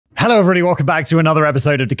Hello everybody, welcome back to another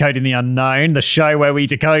episode of Decoding the Unknown, the show where we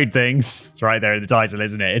decode things. It's right there in the title,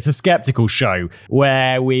 isn't it? It's a skeptical show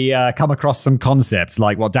where we come across some concepts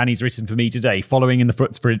like what Danny's written for me today, following in the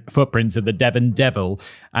footprints of the Devon Devil,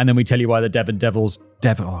 and then we tell you why the Devon Devil's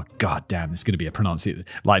oh god damn, this is going to be a pronunciation,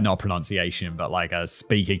 like not a pronunciation, but like a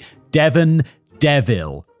speaking. Devon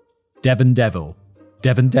Devil. Devon Devil.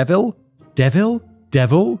 Devon Devil? Devil?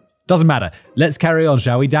 Devil? Doesn't matter. Let's carry on,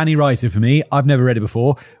 shall we? Danny writes it for me. I've never read it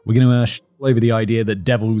before. We're going to over the idea that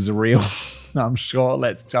devils are real. I'm sure.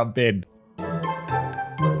 Let's jump in.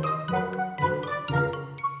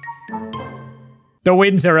 The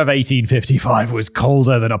winter of 1855 was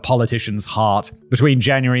colder than a politician's heart. Between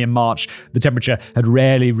January and March, the temperature had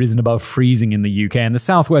rarely risen above freezing in the UK, and the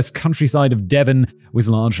southwest countryside of Devon was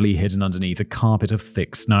largely hidden underneath a carpet of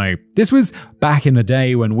thick snow. This was back in the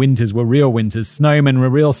day when winters were real winters, snowmen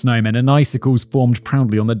were real snowmen, and icicles formed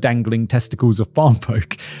proudly on the dangling testicles of farm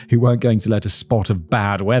folk who weren't going to let a spot of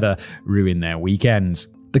bad weather ruin their weekends.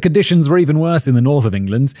 The conditions were even worse in the north of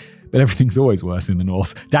England, but everything's always worse in the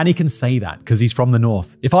north. Danny can say that because he's from the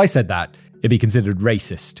north. If I said that, it'd be considered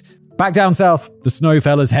racist. Back down south, the snow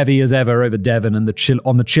fell as heavy as ever over Devon and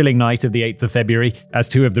on the chilling night of the 8th of February as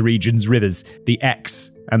two of the region's rivers, the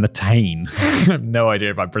Exe and the Tyne. I have no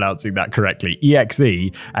idea if I'm pronouncing that correctly.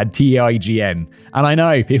 EXE and TIGN. And I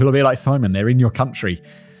know people will be like, Simon, they're in your country.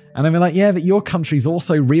 And I'll be like, yeah, but your country's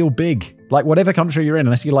also real big. Like whatever country you're in,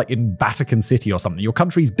 unless you're like in Vatican City or something, your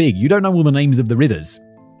country's big. You don't know all the names of the rivers.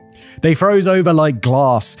 They froze over like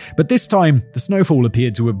glass, but this time the snowfall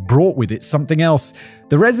appeared to have brought with it something else.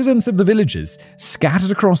 The residents of the villages,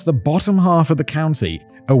 scattered across the bottom half of the county,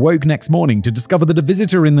 awoke next morning to discover that a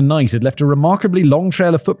visitor in the night had left a remarkably long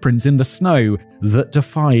trail of footprints in the snow that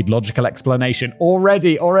defied logical explanation.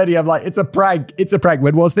 Already, I'm like, it's a prank. It's a prank.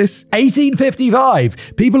 When was this?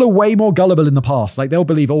 1855. People are way more gullible in the past. Like, they'll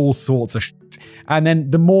believe all sorts of shit. And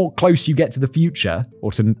then the more close you get to the future,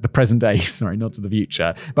 or to the present day, sorry, not to the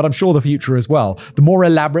future, but I'm sure the future as well, the more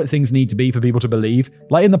elaborate things need to be for people to believe.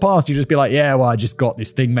 Like in the past, you just be like, yeah, well, I just got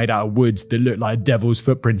this thing made out of woods that looked like a devil's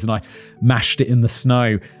footprints and I mashed it in the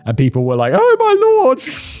snow. And people were like, oh my Lord,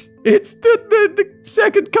 it's the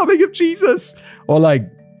second coming of Jesus. Or like,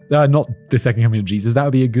 not the second coming of Jesus, that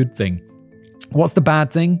would be a good thing. What's the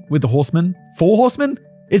bad thing with the horsemen? 4 horsemen?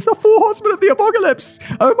 It's the 4 horsemen of the apocalypse!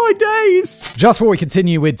 Oh my days! Just before we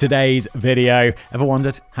continue with today's video, ever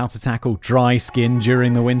wondered how to tackle dry skin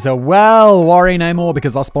during the winter? Well, worry no more,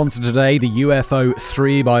 because our sponsor today, the UFO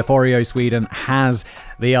 3 by Foreo Sweden, has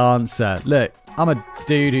the answer. Look, I'm a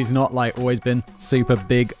dude who's not like always been super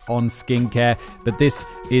big on skincare, but this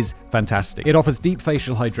is fantastic. It offers deep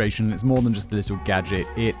facial hydration. It's more than just a little gadget.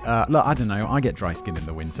 Look, I don't know, I get dry skin in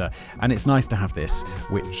the winter, and it's nice to have this,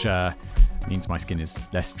 which means my skin is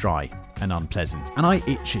less dry and unpleasant, and I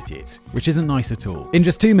itch at it, which isn't nice at all. In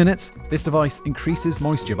just 2 minutes, this device increases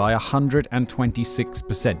moisture by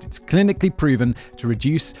 126%. It's clinically proven to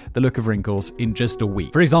reduce the look of wrinkles in just a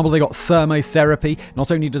week. For example, they got thermotherapy.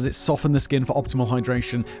 Not only does it soften the skin for optimal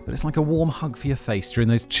hydration, but it's like a warm hug for your face during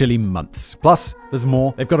those chilly months. Plus, there's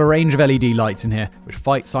more. They've got a range of LED lights in here, which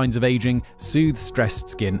fight signs of aging, soothe stressed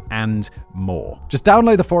skin, and more. Just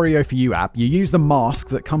download the Foreo For You app, you use the mask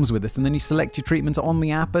that comes with this, and then you select your treatment on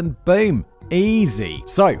the app, and boom, easy.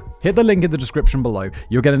 So, hit the link in the description below.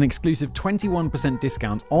 You'll get an exclusive 21%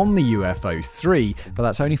 discount on the UFO 3, but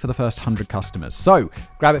that's only for the first 100 customers. So,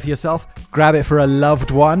 grab it for yourself, grab it for a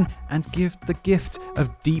loved one, and give the gift of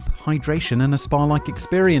deep hydration and a spa-like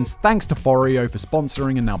experience. Thanks to Foreo for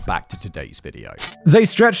sponsoring, and now back to today's video. They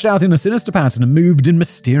stretched out in a sinister pattern and moved in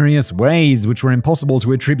mysterious ways, which were impossible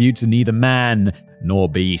to attribute to neither man nor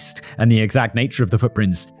beast, and the exact nature of the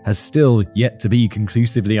footprints has still yet to be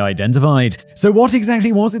conclusively identified. So what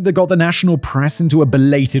exactly was it that got the national press into a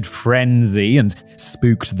belated frenzy and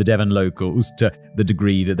spooked the Devon locals to the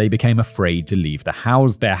degree that they became afraid to leave their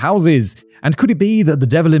houses? And could it be that the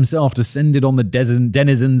devil himself descended on the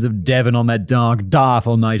denizens of Devon on their dark,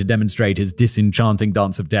 direful night to demonstrate his disenchanting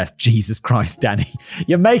dance of death? Jesus Christ, Danny.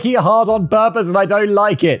 You're making it hard on purpose and I don't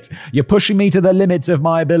like it. You're pushing me to the limits of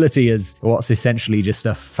my ability as what's essentially just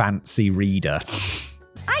a fancy reader.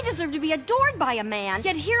 I deserve to be adored by a man,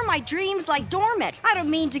 yet here my dreams lie dormant. I don't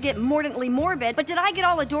mean to get mordantly morbid, but did I get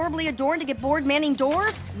all adorably adorned to get bored manning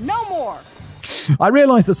doors? No more! I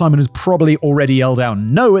realise that Simon has probably already yelled out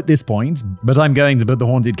no at this point, but I'm going to put the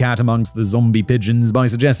haunted cat amongst the zombie pigeons by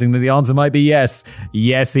suggesting that the answer might be yes.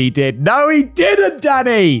 Yes, he did. No, he didn't,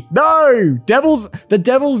 Danny! No! The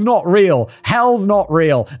devil's not real. Hell's not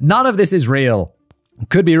real. None of this is real.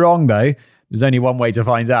 Could be wrong, though. There's only one way to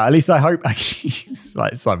find out. At least I hope.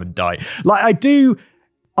 Like Simon died. Like,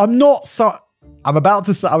 I'm not so... I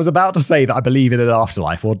was about to say that I believe in an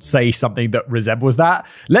afterlife or say something that resembles that.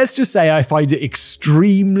 Let's just say I find it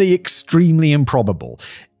extremely, extremely improbable.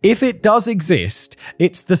 If it does exist,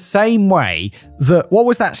 it's the same way that, what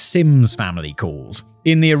was that Sims family called?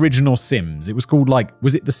 In the original Sims, it was called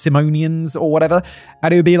was it the Simonians or whatever?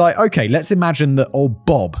 And it would be like, okay, let's imagine that old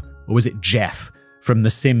Bob, or was it Jeff from the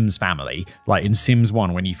Sims family, like in Sims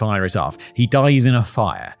 1 when you fire it off, he dies in a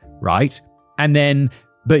fire, right? And then,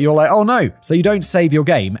 but you're like, oh no, so you don't save your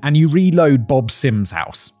game and you reload Bob's Sims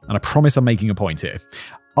house. And I promise I'm making a point here.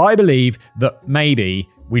 I believe that maybe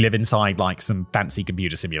we live inside some fancy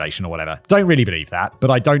computer simulation or whatever. Don't really believe that, but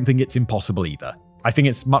I don't think it's impossible either. I think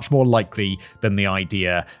it's much more likely than the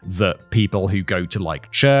idea that people who go to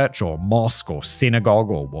church or mosque or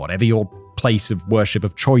synagogue or whatever your place of worship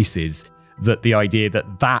of choice is, that the idea that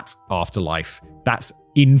afterlife, that's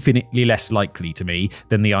infinitely less likely to me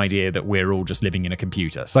than the idea that we're all just living in a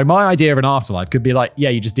computer. So my idea of an afterlife could be yeah,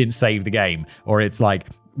 you just didn't save the game, or it's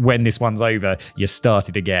when this one's over, you start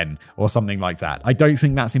it again, or something like that. I don't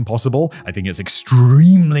think that's impossible. I think it's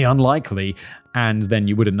extremely unlikely, and then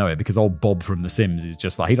you wouldn't know it because old Bob from The Sims is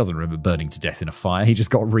just he doesn't remember burning to death in a fire. He just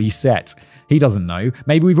got reset. He doesn't know.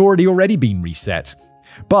 Maybe we've already been reset.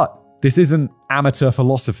 But this isn't amateur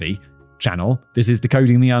philosophy channel. This is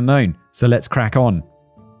Decoding the Unknown. So let's crack on.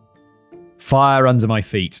 Fire under my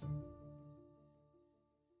feet.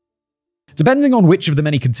 Depending on which of the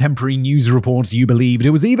many contemporary news reports you believed,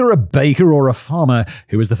 it was either a baker or a farmer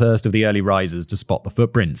who was the first of the early risers to spot the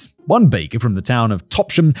footprints. One baker from the town of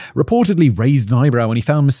Topsham reportedly raised an eyebrow when he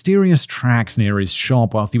found mysterious tracks near his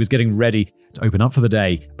shop whilst he was getting ready to open up for the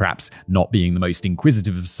day. Perhaps not being the most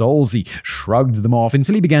inquisitive of souls, he shrugged them off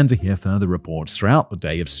until he began to hear further reports throughout the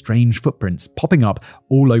day of strange footprints popping up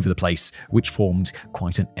all over the place, which formed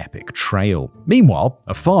quite an epic trail. Meanwhile,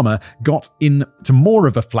 a farmer got into more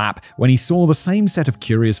of a flap when he saw the same set of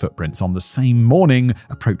curious footprints on the same morning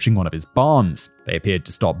approaching one of his barns. They appeared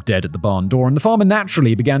to stop dead at the barn door, and the farmer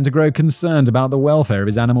naturally began to grow concerned about the welfare of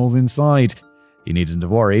his animals inside. He needn't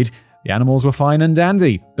have worried. The animals were fine and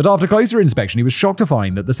dandy, but after closer inspection he was shocked to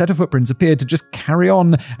find that the set of footprints appeared to just carry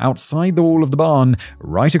on outside the wall of the barn,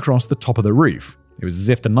 right across the top of the roof. It was as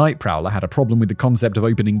if the night prowler had a problem with the concept of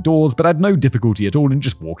opening doors, but had no difficulty at all in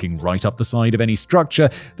just walking right up the side of any structure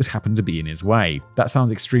that happened to be in his way. That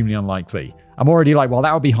sounds extremely unlikely. I'm already well,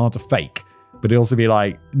 that would be hard to fake. But it'd also be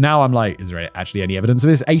now I'm is there actually any evidence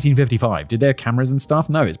of this? 1855. Did they have cameras and stuff?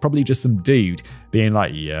 No, it's probably just some dude being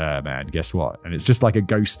yeah, man, guess what? And it's just a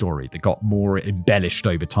ghost story that got more embellished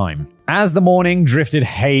over time. As the morning drifted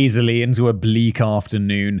hazily into a bleak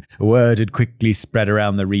afternoon, word had quickly spread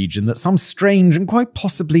around the region that some strange and quite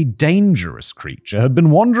possibly dangerous creature had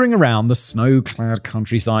been wandering around the snow-clad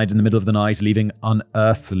countryside in the middle of the night, leaving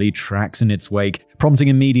unearthly tracks in its wake, prompting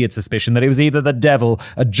immediate suspicion that it was either the devil,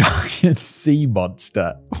 a giant sea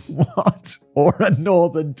monster, or a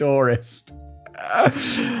northern tourist.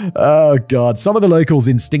 Oh god, some of the locals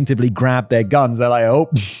instinctively grabbed their guns. They're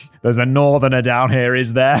oh, there's a northerner down here,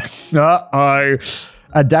 is there? Uh-oh.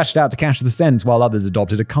 And dashed out to catch the scent, while others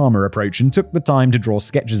adopted a calmer approach and took the time to draw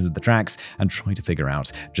sketches of the tracks and try to figure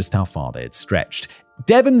out just how far they had stretched.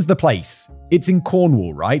 Devon's the place. It's in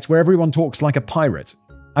Cornwall, right? Where everyone talks like a pirate.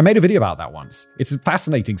 I made a video about that once. It's a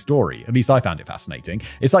fascinating story. At least I found it fascinating.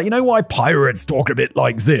 It's you know why pirates talk a bit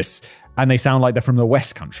like this? And they sound like they're from the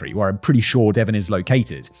West Country, where I'm pretty sure Devon is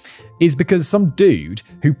located. Is because some dude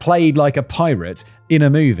who played like a pirate in a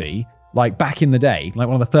movie, back in the day, one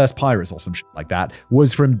of the first pirates or some shit like that,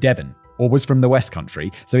 was from Devon, or was from the West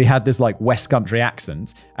Country. So he had this West Country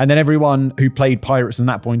accent. And then everyone who played pirates from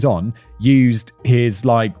that point on used his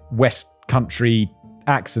West Country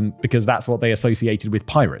accent because that's what they associated with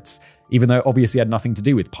pirates, even though obviously had nothing to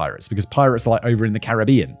do with pirates, because pirates are over in the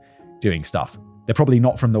Caribbean doing stuff. They're probably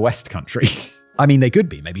not from the West Country. I mean, they could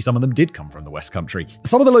be. Maybe some of them did come from the West Country.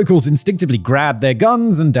 Some of the locals instinctively grabbed their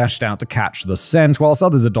guns and dashed out to catch the scent, whilst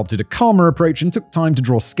others adopted a calmer approach and took time to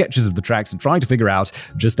draw sketches of the tracks and try to figure out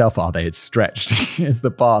just how far they had stretched. It's the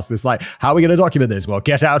past. It's how are we going to document this? Well,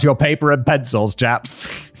 get out your paper and pencils,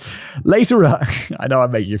 chaps. Later on, I know I'm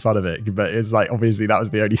making fun of it, but it's obviously that was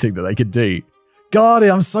the only thing that they could do. God,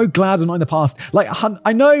 I'm so glad I'm not in the past.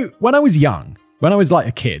 I know when I was young, when I was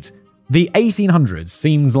a kid, the 1800s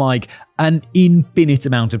seemed like an infinite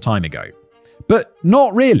amount of time ago. But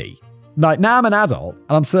not really. Now I'm an adult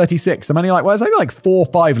and I'm 36. I'm only well, it's only 4 or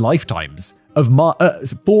 5 lifetimes of 4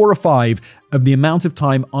 or 5 of the amount of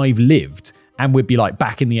time I've lived and would be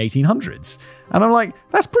back in the 1800s. And I'm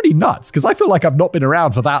that's pretty nuts because I feel I've not been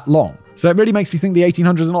around for that long. So it really makes me think the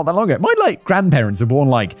 1800s are not that long ago. My grandparents were born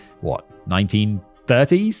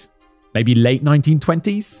 1930s? Maybe late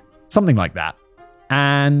 1920s? Something like that.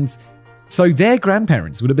 And so their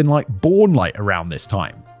grandparents would have been like born like around this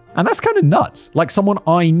time. And that's kind of nuts. Like someone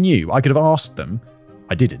I knew, I could have asked them.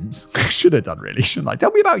 I didn't. Should have done really, shouldn't I?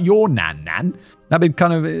 Tell me about your nan. That'd be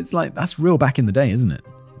kind of, it's like, that's real back in the day, isn't it?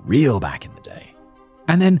 Real back in the day.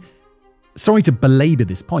 And then, sorry to belabor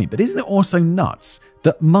this point, but isn't it also nuts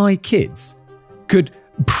that my kids could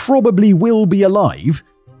probably will be alive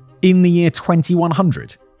in the year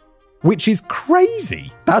 2100? Which is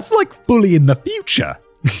crazy. That's like fully in the future.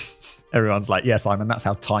 Everyone's like, yeah, Simon, that's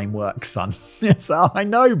how time works, son. Yes, I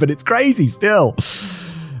know, but it's crazy still.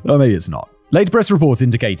 Or maybe it's not. Later press reports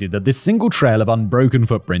indicated that this single trail of unbroken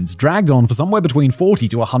footprints dragged on for somewhere between 40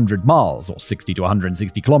 to 100 miles, or 60 to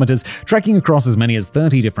 160 kilometers, trekking across as many as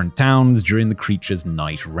 30 different towns during the creature's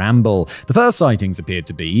night ramble. The first sightings appeared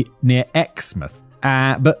to be near Exmouth,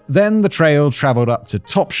 but then the trail traveled up to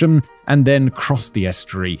Topsham and then crossed the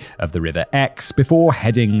estuary of the River Exe before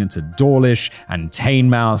heading to Dawlish and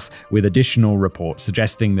Teignmouth, with additional reports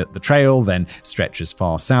suggesting that the trail then stretches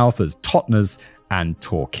far south as Totnes and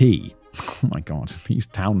Torquay. Oh my god, these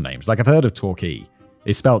town names. Like, I've heard of Torquay.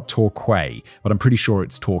 It's spelled Torquay, but I'm pretty sure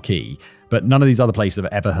it's Torquay. But none of these other places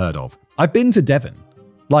I've ever heard of. I've been to Devon,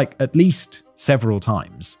 like at least several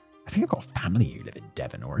times. I think I've got family who live in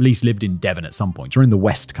Devon, or at least lived in Devon at some point, or in the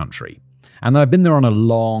West Country. And then I've been there on a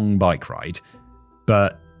long bike ride,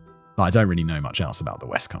 but I don't really know much else about the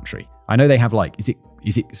West Country. I know they have like, is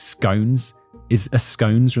it scones? Is a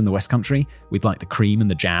scones from the West Country with like the cream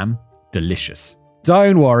and the jam? Delicious.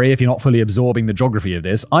 Don't worry if you're not fully absorbing the geography of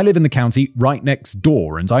this. I live in the county right next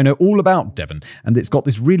door, and I know all about Devon, and it's got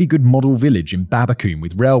this really good model village in Babacoombe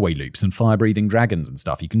with railway loops and fire-breathing dragons and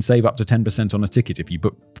stuff. You can save up to 10% on a ticket if you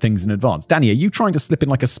book things in advance. Danny, are you trying to slip in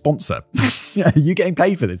like a sponsor? Are you getting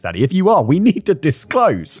paid for this, Danny? If you are, we need to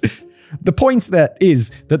disclose. The point there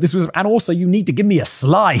is that this was, and also you need to give me a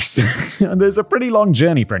slice. And there's a pretty long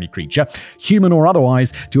journey for any creature, human or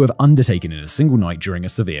otherwise, to have undertaken in a single night during a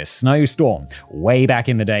severe snowstorm, way back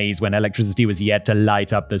in the days when electricity was yet to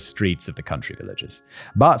light up the streets of the country villages.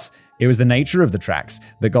 But it was the nature of the tracks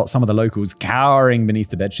that got some of the locals cowering beneath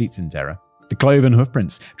the bedsheets in terror. The cloven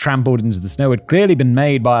hoofprints trampled into the snow had clearly been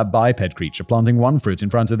made by a biped creature planting one foot in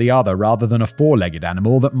front of the other, rather than a four-legged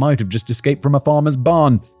animal that might have just escaped from a farmer's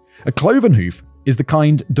barn. A cloven hoof is the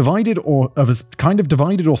kind of divided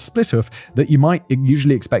or split hoof that you might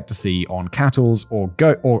usually expect to see on cattle or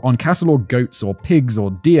goats or pigs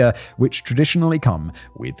or deer, which traditionally come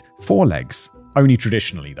with four legs. Only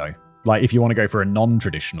traditionally, though. Like if you want to go for a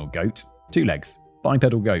non-traditional goat, 2 legs,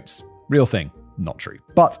 bipedal goats, real thing. Not true.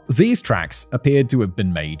 But these tracks appeared to have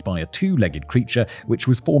been made by a 2-legged creature which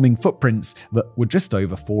was forming footprints that were just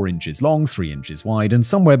over 4 inches long, 3 inches wide, and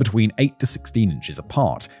somewhere between 8 to 16 inches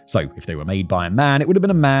apart. So if they were made by a man, it would have been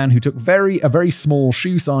a man who took a very small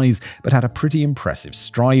shoe size, but had a pretty impressive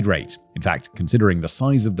stride rate. In fact, considering the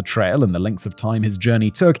size of the trail and the length of time his journey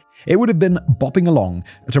took, it would have been bopping along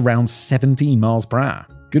at around 17 miles per hour.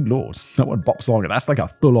 Good lord, that one bops along, that's like a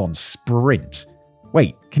full-on sprint.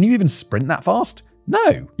 Wait, can you even sprint that fast?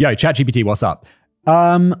 No. Yo, ChatGPT, what's up?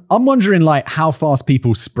 I'm wondering, like, how fast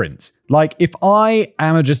people sprint. Like, if I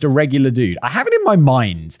am just a regular dude, I have it in my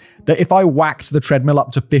mind that if I whacked the treadmill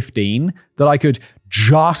up to 15, that I could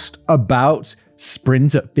just about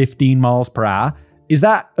sprint at 15 miles per hour. Is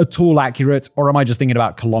that at all accurate, or am I just thinking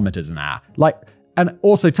about kilometers an hour? Like, and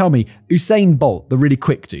also tell me, Usain Bolt, the really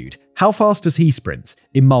quick dude, how fast does he sprint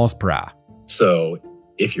in miles per hour? So,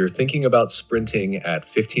 if you're thinking about sprinting at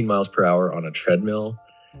 15 miles per hour on a treadmill,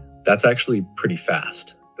 that's actually pretty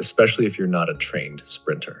fast, especially if you're not a trained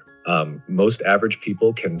sprinter. Most average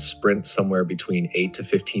people can sprint somewhere between 8 to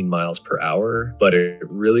 15 miles per hour, but it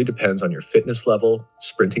really depends on your fitness level,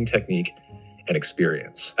 sprinting technique, and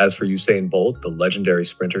experience. As for Usain Bolt, the legendary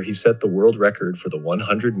sprinter, he set the world record for the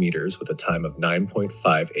 100 meters with a time of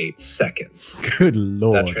 9.58 seconds. Good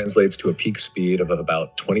lord. That translates to a peak speed of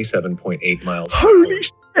about 27.8 miles per hour. Holy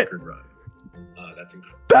shit! Record run. That's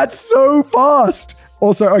incredible. That's so fast!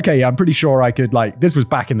 Also, okay, yeah, I'm pretty sure I could, like, this was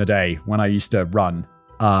back in the day when I used to run.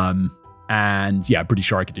 And yeah, I'm pretty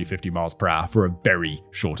sure I could do 50 miles per hour for a very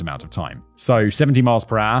short amount of time. So 70 miles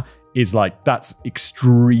per hour is like, that's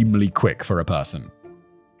extremely quick for a person.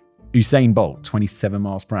 Usain Bolt, 27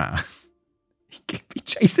 miles per hour. He could be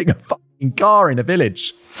chasing a fucking car in a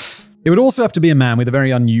village. It would also have to be a man with a very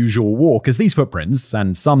unusual walk, as these footprints,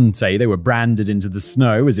 and some say they were branded into the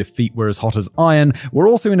snow as if feet were as hot as iron, were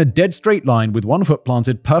also in a dead straight line with one foot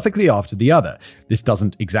planted perfectly after the other. This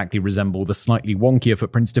doesn't exactly resemble the slightly wonkier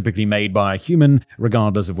footprints typically made by a human,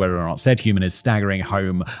 regardless of whether or not said human is staggering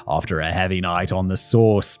home after a heavy night on the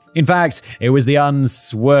sauce. In fact, it was the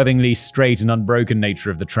unswervingly straight and unbroken nature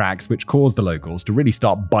of the tracks which caused the locals to really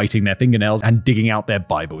start biting their fingernails and digging out their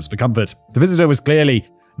Bibles for comfort. The visitor was clearly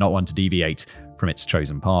not one to deviate from its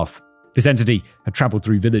chosen path. This entity had traveled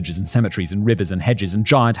through villages and cemeteries and rivers and hedges and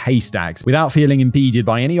giant haystacks without feeling impeded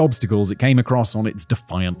by any obstacles it came across on its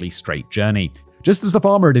defiantly straight journey. Just as the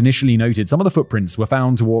farmer had initially noted, some of the footprints were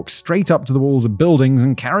found to walk straight up to the walls of buildings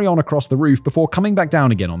and carry on across the roof before coming back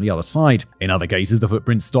down again on the other side. In other cases, the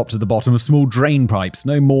footprints stopped at the bottom of small drain pipes,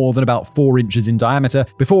 no more than about 4 inches in diameter,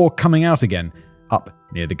 before coming out again, up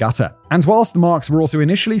near the gutter. And whilst the marks were also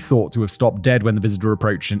initially thought to have stopped dead when the visitor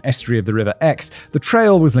approached an estuary of the River Exe, the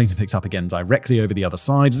trail was later picked up again directly over the other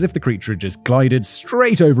side, as if the creature had just glided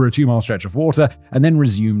straight over a 2-mile stretch of water and then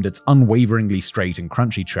resumed its unwaveringly straight and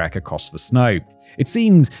crunchy trek across the snow. It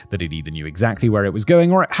seemed that it either knew exactly where it was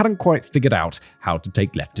going or it hadn't quite figured out how to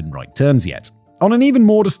take left and right turns yet. On an even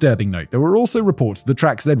more disturbing note, there were also reports that the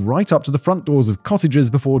tracks led right up to the front doors of cottages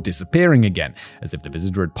before disappearing again, as if the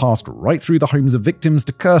visitor had passed right through the homes of victims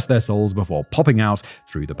to curse their souls before popping out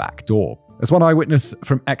through the back door. As one eyewitness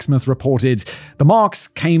from Exmouth reported, the marks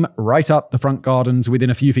came right up the front garden to within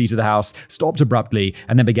a few feet of the house, stopped abruptly,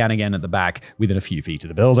 and then began again at the back within a few feet of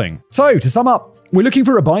the building. So, to sum up, we're looking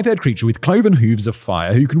for a biped creature with cloven hooves of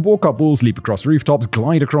fire who can walk up walls, leap across rooftops,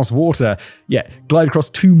 glide across water, glide across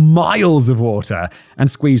 2 miles of water, and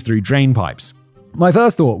squeeze through drain pipes. My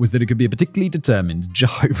first thought was that it could be a particularly determined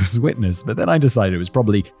Jehovah's Witness, but then I decided it was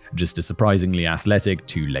probably just a surprisingly athletic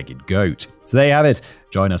 2-legged goat. So there you have it.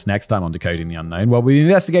 Join us next time on Decoding the Unknown, where we'll be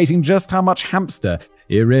investigating just how much hamster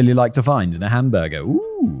you really like to find in a hamburger.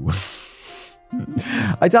 Ooh.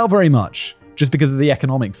 I doubt very much, just because of the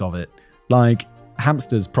economics of it. Like,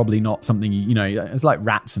 hamster's probably not something, it's like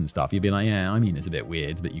rats and stuff. You'd be like, yeah, I mean, it's a bit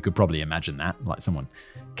weird, but you could probably imagine that, like someone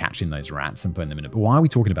catching those rats and putting them in it. But why are we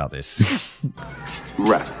talking about this?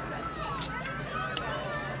 Rat.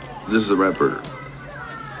 This is a rat burger.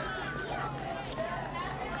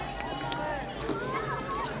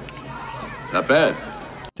 Not bad.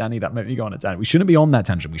 Danny, that made me go on a tangent. We shouldn't be on that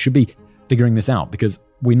tangent. We should be figuring this out because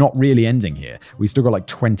we're not really ending here. We've still got like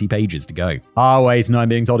 20 pages to go. Wait, no, I'm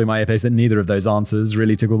being told in my earpiece that neither of those answers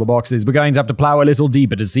really tick all the boxes. We're going to have to plow a little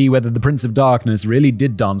deeper to see whether the Prince of Darkness really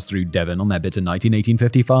did dance through Devon on their bitter night in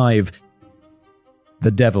 1855.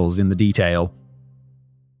 The devil's in the detail.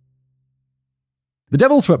 The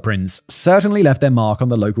devil's footprints certainly left their mark on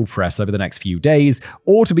the local press over the next few days,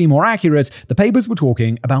 or to be more accurate, the papers were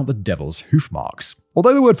talking about the devil's hoof marks.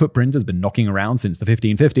 Although the word footprint has been knocking around since the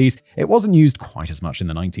 1550s, it wasn't used quite as much in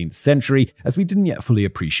the 19th century, as we didn't yet fully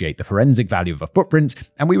appreciate the forensic value of a footprint,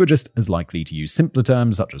 and we were just as likely to use simpler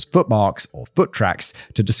terms such as footmarks or foot tracks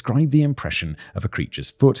to describe the impression of a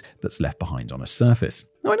creature's foot that's left behind on a surface.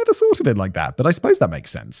 Now, I never thought of it like that, but I suppose that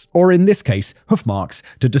makes sense. Or in this case, hoof marks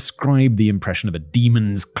to describe the impression of a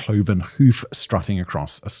demon's cloven hoof strutting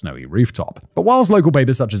across a snowy rooftop. But whilst local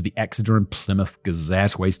papers such as the Exeter and Plymouth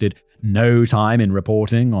Gazette wasted no time in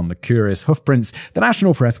reporting on the curious hoofprints, the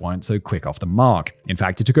national press weren't so quick off the mark. In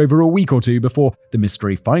fact, it took over a week or two before the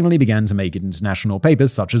mystery finally began to make it into national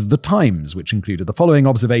papers such as The Times, which included the following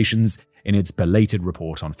observations in its belated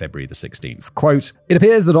report on February the 16th. Quote, "It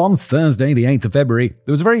appears that on Thursday, the 8th of February,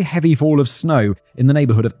 there was a very heavy fall of snow in the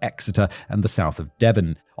neighbourhood of Exeter and the south of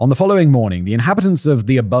Devon. On the following morning, the inhabitants of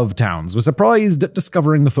the above towns were surprised at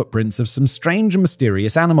discovering the footprints of some strange and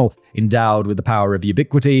mysterious animal, endowed with the power of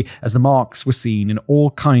ubiquity, as the marks were seen in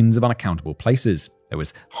all kinds of unaccountable places. There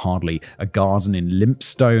was hardly a garden in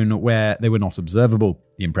Limpstone where they were not observable.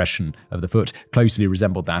 The impression of the foot closely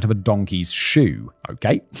resembled that of a donkey's shoe."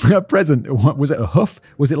 Okay. At present, was it a hoof?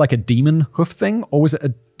 Was it like a demon hoof thing? Or was it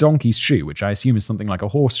a donkey's shoe, which I assume is something like a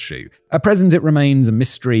horseshoe? At present, it remains a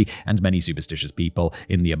mystery, and many superstitious people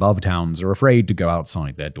in the above towns are afraid to go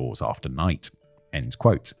outside their doors after night. End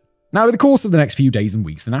quote. Now, over the course of the next few days and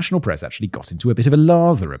weeks, the national press actually got into a bit of a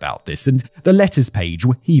lather about this, and the letters page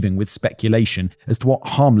were heaving with speculation as to what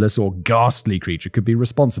harmless or ghastly creature could be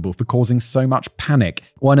responsible for causing so much panic.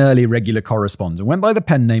 One early regular correspondent went by the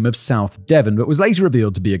pen name of South Devon, but was later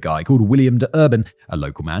revealed to be a guy called William de Urban, a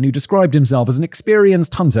local man who described himself as an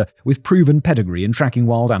experienced hunter with proven pedigree in tracking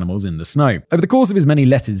wild animals in the snow. Over the course of his many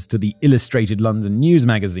letters to the Illustrated London News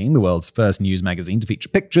magazine, the world's first news magazine to feature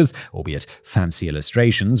pictures, albeit fancy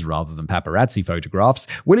illustrations rather rather than paparazzi photographs,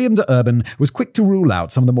 William de Urban was quick to rule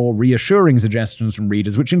out some of the more reassuring suggestions from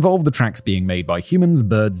readers which involved the tracks being made by humans,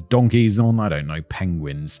 birds, donkeys, or, I don't know,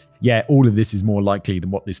 penguins. Yeah, all of this is more likely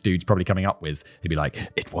than what this dude's probably coming up with. He'd be like,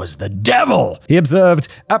 it was the devil! He observed,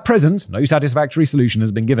 at present, no satisfactory solution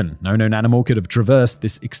has been given. No known animal could have traversed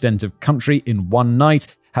this extent of country in one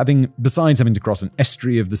night, besides having to cross an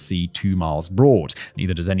estuary of the sea 2 miles broad.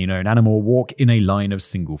 Neither does any known animal walk in a line of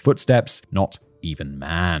single footsteps, not even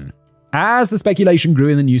man. As the speculation grew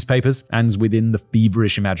in the newspapers and within the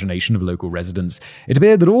feverish imagination of local residents, it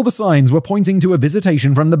appeared that all the signs were pointing to a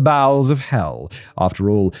visitation from the bowels of hell. After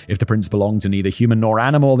all, if the prince belonged to neither human nor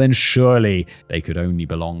animal, then surely they could only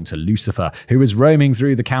belong to Lucifer, who was roaming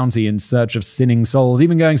through the county in search of sinning souls,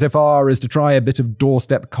 even going so far as to try a bit of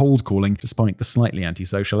doorstep cold calling despite the slightly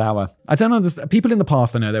antisocial hour. I don't understand. People in the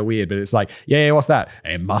past, I know they're weird, but it's like, yeah, what's that?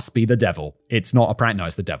 It must be the devil. It's not a prank. No,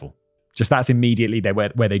 it's the devil. Just that's immediately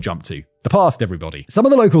where they jump to. The past, everybody. Some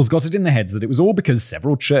of the locals got it in their heads that it was all because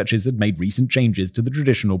several churches had made recent changes to the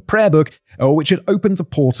traditional prayer book, which had opened a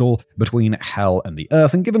portal between hell and the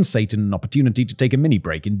earth and given Satan an opportunity to take a mini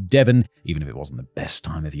break in Devon, even if it wasn't the best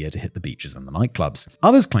time of year to hit the beaches and the nightclubs.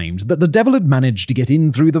 Others claimed that the devil had managed to get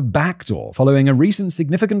in through the back door following a recent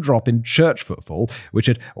significant drop in church footfall, which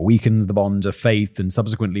had weakened the bond of faith and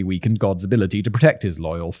subsequently weakened God's ability to protect his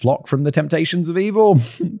loyal flock from the temptations of evil.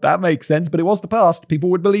 That makes sense, but it was the past.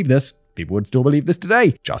 People would believe this. People would still believe this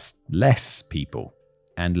today. Just less people.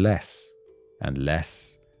 And less. And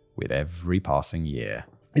less with every passing year.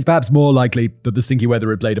 It's perhaps more likely that the stinky weather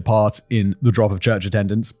had played a part in the drop of church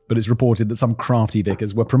attendance, but it's reported that some crafty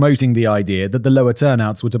vicars were promoting the idea that the lower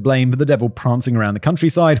turnouts were to blame for the devil prancing around the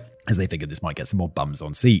countryside, as they figured this might get some more bums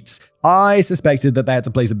on seats. I suspected that they had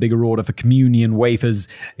to place a bigger order for communion wafers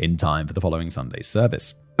in time for the following Sunday's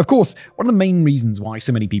service. Of course, one of the main reasons why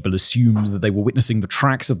so many people assumed that they were witnessing the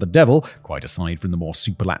tracks of the devil, quite aside from the more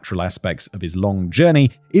supernatural aspects of his long journey,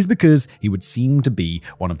 is because he would seem to be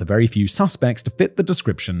one of the very few suspects to fit the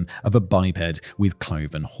description of a biped with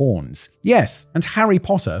cloven horns. Yes, and Harry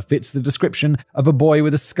Potter fits the description of a boy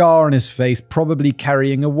with a scar on his face probably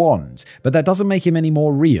carrying a wand, but that doesn't make him any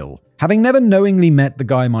more real. Having never knowingly met the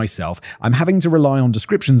guy myself, I'm having to rely on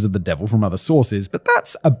descriptions of the devil from other sources, but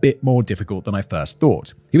that's a bit more difficult than I first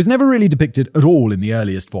thought. He was never really depicted at all in the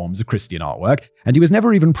earliest forms of Christian artwork, and he was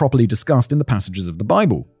never even properly discussed in the passages of the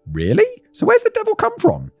Bible. Really? So where's the devil come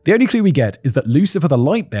from? The only clue we get is that Lucifer the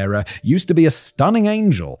Light-Bearer used to be a stunning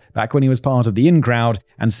angel back when he was part of the in-crowd,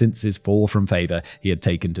 and since his fall from favor, he had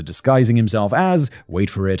taken to disguising himself as, wait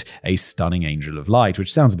for it, a stunning angel of light,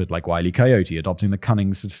 which sounds a bit like Wile E. Coyote adopting the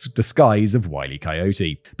cunning disguise of Wile E.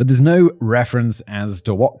 Coyote. But there's no reference as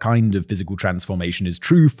to what kind of physical transformation his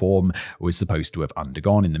true form was supposed to have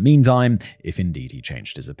undergone in the meantime, if indeed he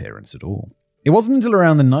changed his appearance at all. It wasn't until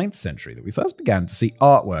around the 9th century that we first began to see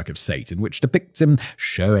artwork of Satan which depicts him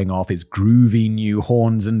showing off his groovy new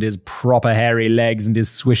horns and his proper hairy legs and his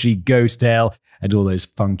swishy goat tail and all those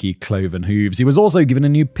funky cloven hooves. He was also given a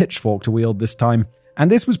new pitchfork to wield this time. And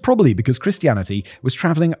this was probably because Christianity was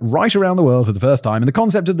traveling right around the world for the first time, and the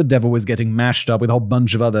concept of the devil was getting mashed up with a whole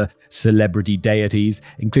bunch of other celebrity deities,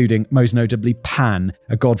 including, most notably, Pan,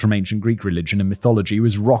 a god from ancient Greek religion and mythology, who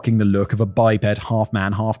was rocking the look of a biped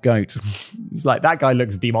half-man, half-goat. It's like, that guy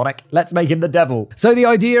looks demonic. Let's make him the devil. So the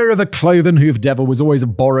idea of a cloven-hoofed devil was always a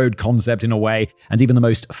borrowed concept in a way, and even the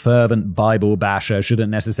most fervent Bible basher shouldn't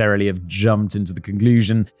necessarily have jumped into the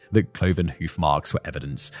conclusion that cloven hoof marks were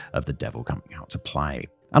evidence of the devil coming out to play.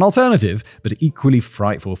 An alternative, but equally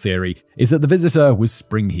frightful theory, is that the visitor was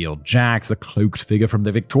Spring-Heeled Jack, the cloaked figure from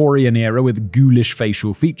the Victorian era with ghoulish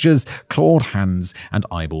facial features, clawed hands, and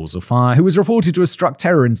eyeballs of fire, who was reported to have struck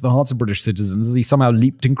terror into the hearts of British citizens as he somehow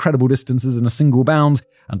leaped incredible distances in a single bound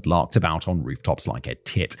and larked about on rooftops like a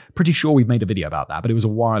tit. Pretty sure we've made a video about that, but it was a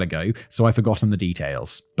while ago, so I've forgotten the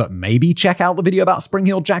details. But maybe check out the video about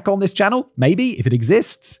Spring-Heeled Jack on this channel? Maybe, if it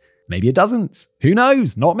exists. Maybe it doesn't. Who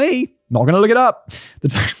knows? Not me. Not going to look it up.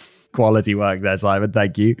 Quality work there, Simon.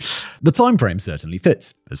 Thank you. The time frame certainly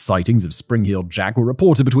fits, as sightings of Spring-Heeled Jack were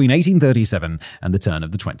reported between 1837 and the turn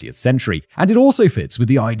of the 20th century. And it also fits with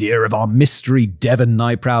the idea of our mystery Devon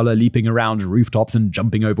night prowler leaping around rooftops and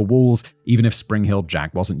jumping over walls, even if Spring-Heeled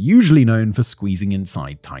Jack wasn't usually known for squeezing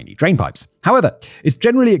inside tiny drainpipes. However, it's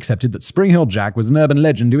generally accepted that Spring-Heeled Jack was an urban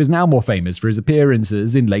legend who is now more famous for his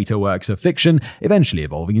appearances in later works of fiction, eventually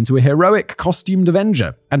evolving into a heroic costumed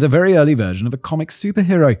avenger, and a very early version of a comic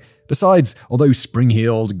superhero. Besides, although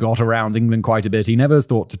Spring-Heeled got around England quite a bit, he never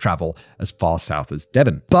thought thought to travel as far south as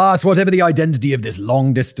Devon. But whatever the identity of this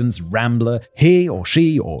long-distance rambler, he or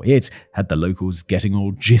she or it had the locals getting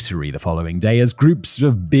all jittery the following day as groups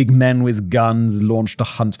of big men with guns launched a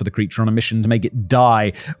hunt for the creature on a mission to make it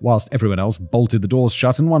die, whilst everyone else bolted the doors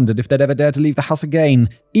shut and wondered if they'd ever dare to leave the house again.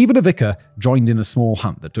 Even a vicar joined in a small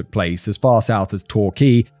hunt that took place as far south as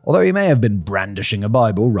Torquay, although he may have been brandishing a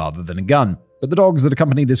Bible rather than a gun. But the dogs that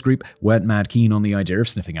accompanied this group weren't mad keen on the idea of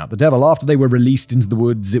sniffing out the devil. After they were released into the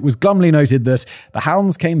woods, it was glumly noted that the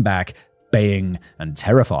hounds came back baying and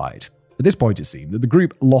terrified. At this point, it seemed that the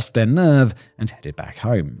group lost their nerve and headed back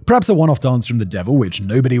home. Perhaps a one-off dance from the devil, which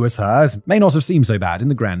nobody was hurt, may not have seemed so bad in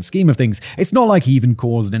the grand scheme of things. It's not like he even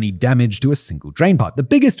caused any damage to a single drainpipe. The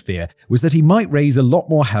biggest fear was that he might raise a lot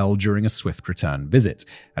more hell during a swift return visit.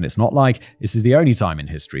 And it's not like this is the only time in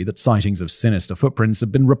history that sightings of sinister footprints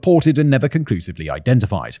have been reported and never conclusively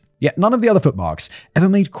identified. Yet none of the other footmarks ever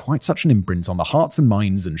made quite such an imprint on the hearts and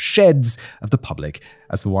minds and sheds of the public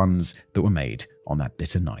as the ones that were made on that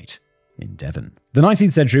bitter night in Devon. The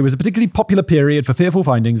 19th century was a particularly popular period for fearful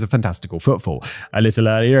findings of fantastical footfall. A little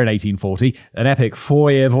earlier, in 1840, an epic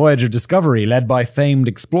 4-year voyage of discovery led by famed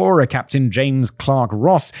explorer Captain James Clark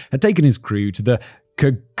Ross had taken his crew to the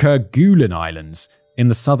Kerguelen Islands in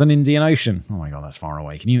the southern Indian Ocean. Oh my god, that's far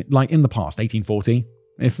away. Can you, in the past, 1840?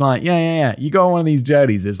 It's like, yeah. You go on one of these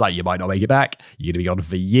journeys, it's like you might not make it back. You're going to be gone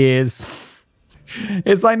for years.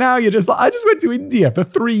 It's like now you're just like, I just went to India for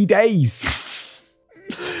 3 days.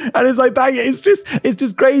 And it's like, bang, it's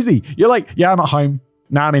just crazy. You're like, yeah, I'm at home.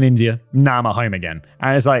 Now I'm in India. Now I'm at home again.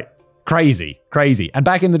 And it's like, crazy. And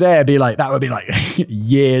back in the day, that would be like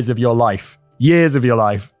years of your life.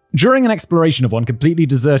 During an exploration of one completely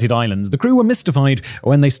deserted island, the crew were mystified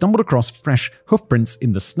when they stumbled across fresh hoofprints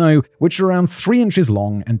in the snow, which were around 3 inches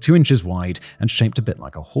long and 2 inches wide and shaped a bit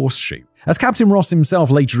like a horseshoe. As Captain Ross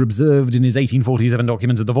himself later observed in his 1847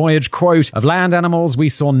 documents of the voyage, quote, "Of land animals we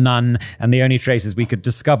saw none, and the only traces we could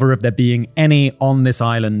discover of there being any on this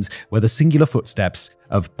island were the singular footsteps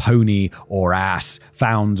of pony or ass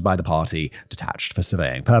found by the party detached for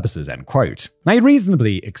surveying purposes," end quote. Now, you'd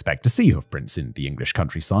reasonably expect to see hoofprints in the English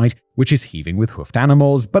countryside, which is heaving with hoofed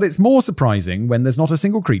animals, but it's more surprising when there's not a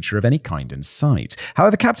single creature of any kind in sight.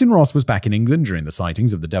 However, Captain Ross was back in England during the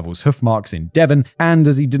sightings of the devil's hoof marks in Devon, and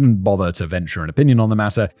as he didn't bother to venture an opinion on the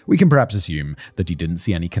matter, we can perhaps assume that he didn't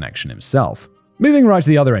see any connection himself. Moving right to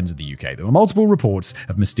the other ends of the UK, there were multiple reports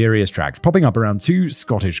of mysterious tracks popping up around 2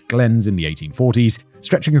 Scottish glens in the 1840s,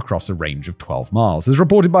 stretching across a range of 12 miles. As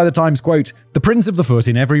reported by the Times, quote, "The print of the foot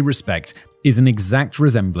in every respect is an exact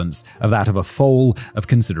resemblance of that of a foal of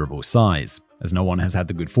considerable size. As no one has had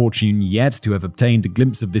the good fortune yet to have obtained a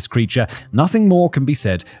glimpse of this creature, nothing more can be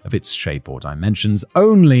said of its shape or dimensions,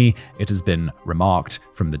 only it has been remarked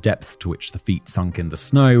from the depth to which the feet sunk in the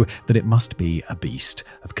snow that it must be a beast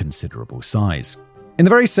of considerable size." In the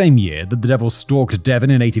very same year that the devil stalked Devon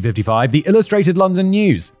in 1855, the Illustrated London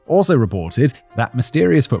News also reported that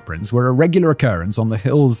mysterious footprints were a regular occurrence on the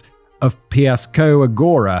hills of Piasko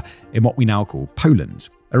Agora in what we now call Poland.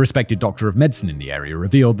 A respected doctor of medicine in the area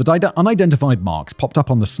revealed that unidentified marks popped up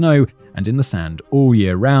on the snow and in the sand all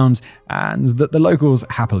year round, and that the locals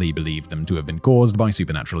happily believed them to have been caused by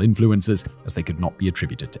supernatural influences, as they could not be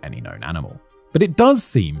attributed to any known animal. But it does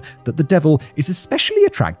seem that the devil is especially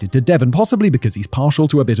attracted to Devon, possibly because he's partial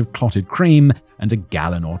to a bit of clotted cream and a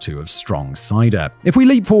gallon or two of strong cider. If we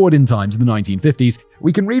leap forward in time to the 1950s,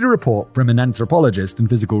 we can read a report from an anthropologist and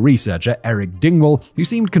physical researcher, Eric Dingwall, who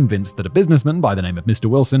seemed convinced that a businessman by the name of Mr.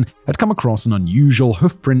 Wilson had come across an unusual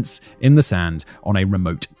hoofprints in the sand on a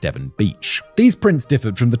remote Devon beach. These prints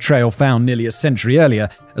differed from the trail found nearly a century earlier,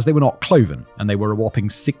 as they were not cloven, and they were a whopping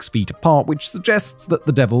 6 feet apart, which suggests that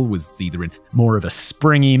the devil was either in more of a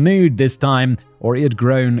springy mood this time, or he had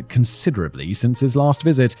grown considerably since his last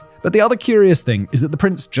visit. But the other curious thing is that the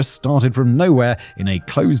prints just started from nowhere in a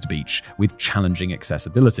closed beach with challenging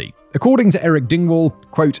accessibility. According to Eric Dingwall,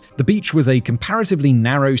 quote, "The beach was a comparatively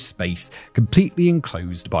narrow space, completely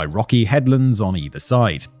enclosed by rocky headlands on either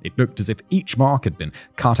side. It looked as if each mark had been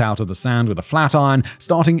cut out of the sand with a flat iron,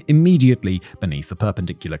 starting immediately beneath the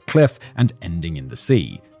perpendicular cliff and ending in the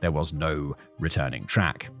sea. There was no returning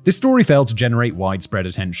track." This story failed to generate widespread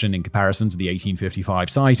attention in comparison to the 1855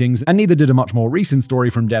 sightings, and neither did a much more recent story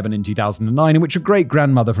from Devon in 2009, in which a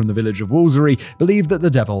great-grandmother from the village of Woolsbury believed that the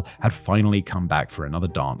devil had finally come back for another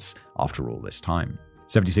dance after all this time.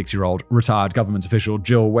 76-year-old retired government official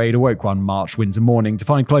Jill Wade awoke one March winter morning to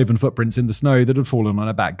find cloven footprints in the snow that had fallen on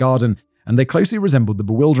her back garden, and they closely resembled the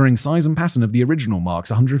bewildering size and pattern of the original marks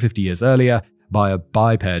 150 years earlier by a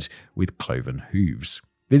biped with cloven hooves.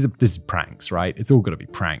 This is pranks, right? It's all got to be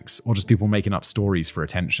pranks, or just people making up stories for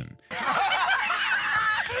attention.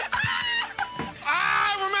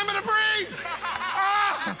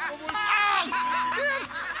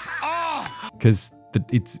 because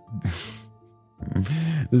it's...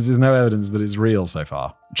 There's just no evidence that it's real so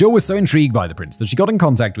far. Jill was so intrigued by the prints that she got in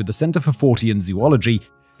contact with the Centre for Fortean Zoology,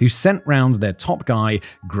 who sent round their top guy,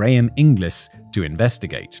 Graham Inglis, to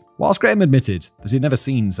investigate. Whilst Graham admitted that he'd never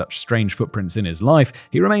seen such strange footprints in his life,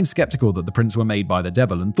 he remained skeptical that the prints were made by the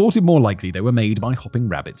devil and thought it more likely they were made by hopping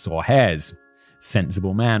rabbits or hares.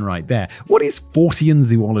 Sensible man right there. What is Fortean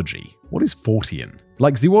zoology? What is Fortean?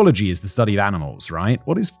 Like, zoology is the study of animals, right?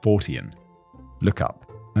 What is Fortean? Look up.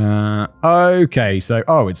 Okay, so,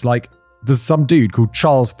 it's like, there's some dude called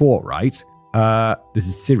Charles Fort, right? This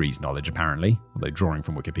is series knowledge, apparently, although drawing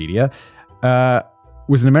from Wikipedia.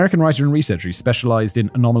 Was an American writer and researcher who specialized in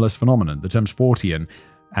anomalous phenomena. The terms Fortean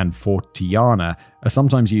and Fortiana are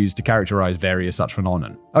sometimes used to characterize various such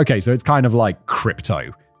phenomena. Okay, so it's kind of like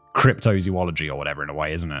cryptozoology or whatever in a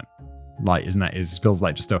way, isn't it? Like, it feels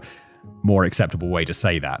like just a more acceptable way to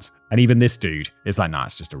say that. And even this dude is like, nah,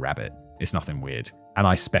 it's just a rabbit. It's nothing weird. And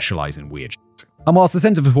I specialize in weird shit. And whilst the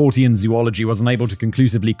Centre for Fortean Zoology was unable to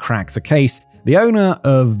conclusively crack the case, the owner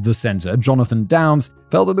of the centre, Jonathan Downs,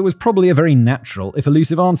 felt that there was probably a very natural, if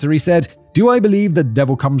elusive answer. He said, "Do I believe the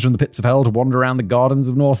devil comes from the pits of hell to wander around the gardens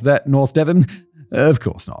of North Devon? Of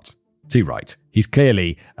course not. Too right. He's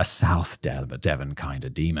clearly a South Devon kind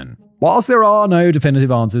of demon." Whilst there are no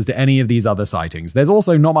definitive answers to any of these other sightings, there's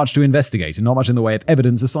also not much to investigate and not much in the way of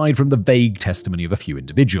evidence aside from the vague testimony of a few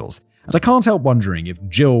individuals. And I can't help wondering if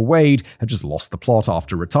Jill Wade had just lost the plot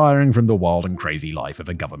after retiring from the wild and crazy life of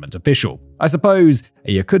a government official. I suppose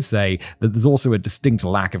you could say that there's also a distinct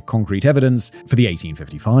lack of concrete evidence for the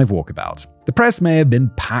 1855 walkabout. The press may have been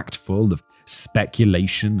packed full of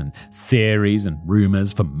speculation and theories and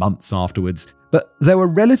rumors for months afterwards, but there were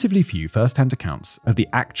relatively few first-hand accounts of the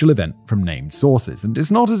actual event from named sources, and it's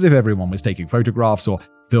not as if everyone was taking photographs or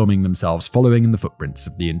filming themselves following in the footprints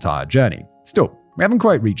of the entire journey. Still, we haven't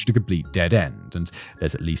quite reached a complete dead end, and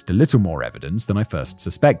there's at least a little more evidence than I first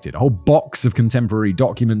suspected. A whole box of contemporary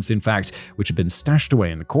documents, in fact, which had been stashed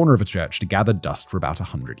away in the corner of a church to gather dust for about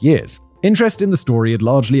 100 years. Interest in the story had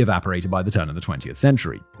largely evaporated by the turn of the 20th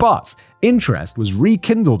century, but interest was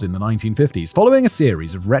rekindled in the 1950s following a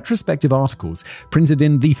series of retrospective articles printed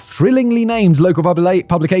in the thrillingly named local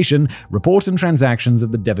publication Report and Transactions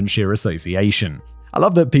of the Devonshire Association. I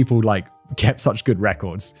love that people, kept such good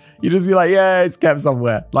records. You just be like, yeah, it's kept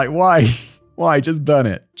somewhere. Like, why? Why? Just burn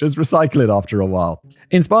it. Just recycle it after a while.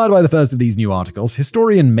 Inspired by the first of these new articles,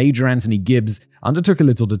 historian Major Anthony Gibbs undertook a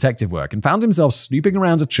little detective work and found himself snooping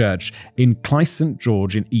around a church in Clyst St.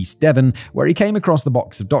 George in East Devon, where he came across the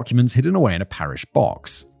box of documents hidden away in a parish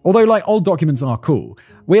box. Although, old documents are cool.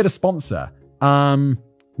 We had a sponsor,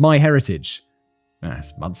 My Heritage.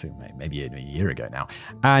 Months ago, maybe a year ago now.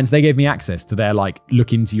 And they gave me access to their,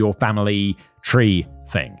 look into your family tree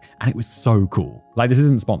thing. And it was so cool. This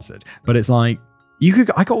isn't sponsored, but it's I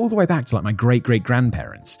got all the way back to, my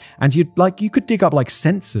great-great-grandparents. And you could dig up,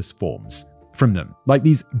 census forms from them.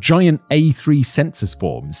 These giant A3 census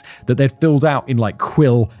forms that they'd filled out in,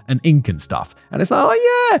 quill and ink and stuff. And it's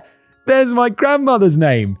oh, yeah, there's my grandmother's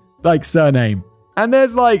name, surname. And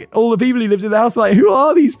there's all the people who lived in the house, who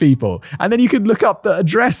are these people? And then you could look up the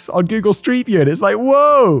address on Google Street View and it's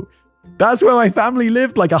whoa, that's where my family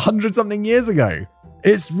lived 100-something years ago.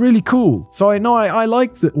 It's really cool. So I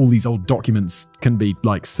like that all these old documents can be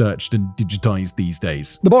searched and digitized these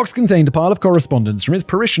days. The box contained a pile of correspondence from his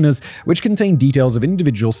parishioners, which contained details of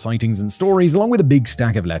individual sightings and stories, along with a big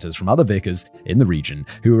stack of letters from other vicars in the region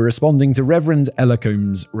who were responding to Reverend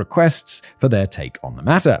Ellacombe's requests for their take on the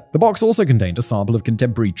matter. The box also contained a sample of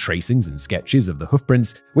contemporary tracings and sketches of the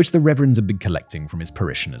hoofprints, which the Reverend had been collecting from his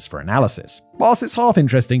parishioners for analysis. Whilst it's half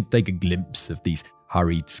interesting to take a glimpse of these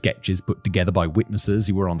hurried sketches put together by witnesses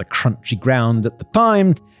who were on the crunchy ground at the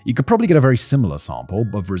time, you could probably get a very similar sample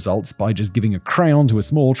of results by just giving a crayon to a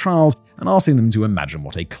small child and asking them to imagine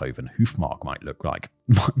what a cloven hoof mark might look like.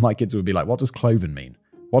 My kids would be like, what does cloven mean?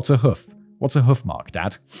 What's a hoof? What's a hoof mark,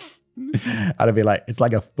 Dad? And I'd be like, it's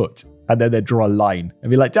like a foot. And then they'd draw a line. I'd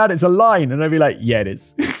be like, Dad, it's a line. And I'd be like, yeah, it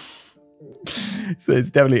is. So it's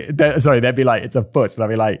definitely, sorry, they'd be like, it's a foot. And I'd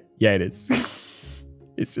be like, yeah, it is.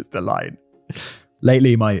 It's just a line.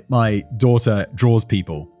 Lately, my daughter draws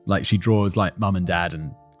people. She draws mum and dad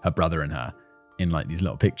and her brother and her in these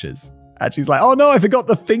little pictures. And she's like, oh no, I forgot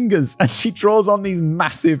the fingers. And she draws on these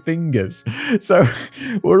massive fingers. So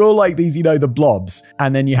we're all these, the blobs.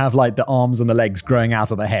 And then you have the arms and the legs growing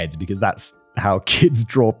out of the head because that's how kids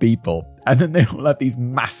draw people, and then they all have these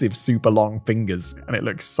massive, super long fingers, and it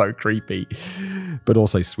looks so creepy, but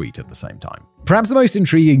also sweet at the same time. Perhaps the most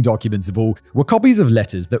intriguing documents of all were copies of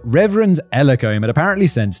letters that Reverend Ellacombe had apparently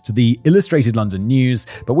sent to the Illustrated London News,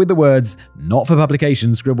 but with the words "not for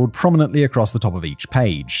publication" scribbled prominently across the top of each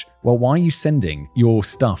page. Well, why are you sending your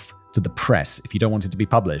stuff to the press if you don't want it to be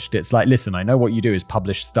published? It's like, listen, I know what you do is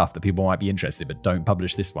publish stuff that people might be interested, but don't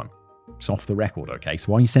publish this one. It's off the record, okay?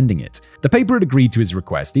 So why are you sending it? The paper had agreed to his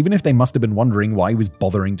request, even if they must have been wondering why he was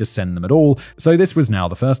bothering to send them at all. So this was now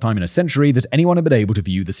the first time in a century that anyone had been able to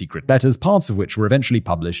view the secret letters, parts of which were eventually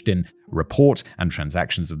published in Report and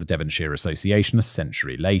Transactions of the Devonshire Association a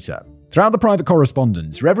century later. Throughout the private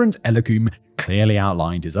correspondence, Reverend Ellacombe clearly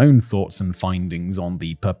outlined his own thoughts and findings on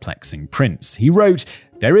the perplexing prints. He wrote,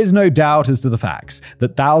 "There is no doubt as to the facts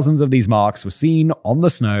that thousands of these marks were seen on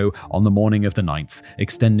the snow on the morning of the 9th,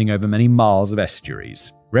 extending over many miles of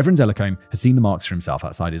estuaries." Reverend Ellacombe had seen the marks for himself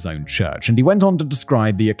outside his own church, and he went on to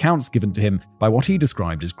describe the accounts given to him by what he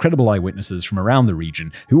described as credible eyewitnesses from around the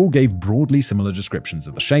region, who all gave broadly similar descriptions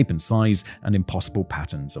of the shape and size and impossible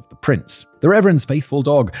patterns of the prints. The Reverend's faithful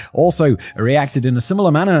dog also reacted in a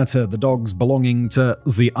similar manner to the dogs belonging to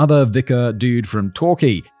the other vicar dude from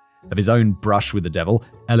Torquay. Of his own brush with the devil,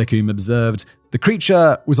 Ellacombe observed, "The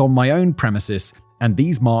creature was on my own premises, and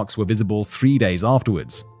these marks were visible 3 days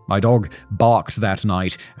afterwards. My dog barked that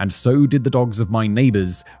night, and so did the dogs of my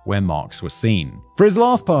neighbours where marks were seen." For his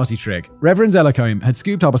last party trick, Reverend Ellacombe had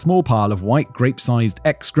scooped up a small pile of white grape-sized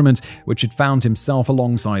excrement which had found himself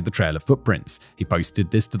alongside the trail of footprints. He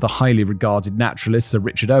posted this to the highly regarded naturalist Sir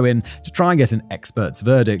Richard Owen to try and get an expert's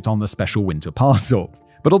verdict on the special winter parcel.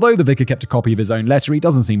 But although the vicar kept a copy of his own letter, he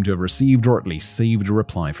doesn't seem to have received or at least saved a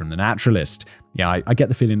reply from the naturalist. Yeah, I get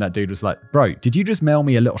the feeling that dude was like, "Bro, did you just mail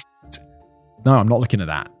me a little shit? No, I'm not looking at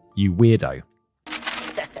that. You weirdo."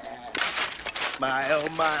 My oh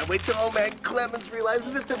my, wait till old man Clemens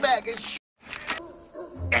realizes it's a bag of shit.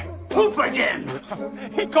 Poop again!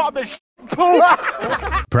 He called the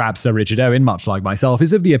poop! Perhaps Sir Richard Owen, much like myself,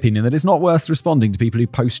 is of the opinion that it's not worth responding to people who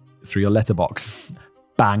post through your letterbox.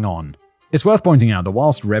 Bang on. It's worth pointing out that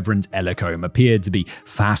whilst Reverend Ellacombe appeared to be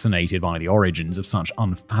fascinated by the origins of such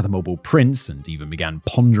unfathomable prints and even began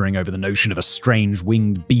pondering over the notion of a strange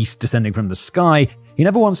winged beast descending from the sky, he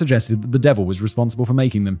never once suggested that the devil was responsible for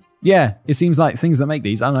making them. Yeah, it seems like things that make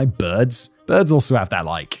these, I don't know, birds. Birds also have that,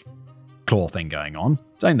 claw thing going on,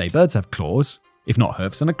 don't they? Birds have claws, if not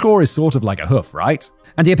hoofs, and a claw is sort of like a hoof, right?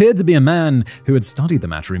 And he appeared to be a man who had studied the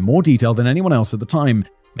matter in more detail than anyone else at the time.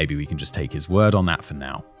 Maybe we can just take his word on that for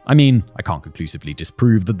now. I mean, I can't conclusively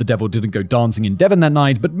disprove that the devil didn't go dancing in Devon that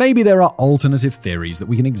night, but maybe there are alternative theories that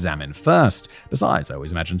we can examine first. Besides, I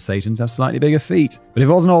always imagined Satan to have slightly bigger feet. But if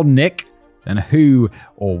it wasn't old Nick, then who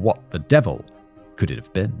or what the devil could it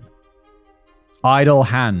have been? Idle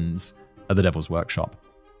hands at the devil's workshop.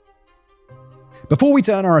 Before we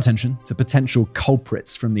turn our attention to potential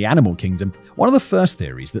culprits from the animal kingdom, one of the first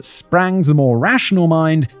theories that sprang to the more rational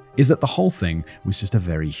mind is that the whole thing was just a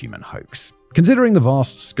very human hoax. Considering the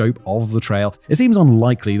vast scope of the trail, it seems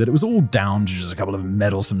unlikely that it was all down to just a couple of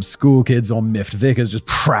meddlesome school kids or miffed vicars just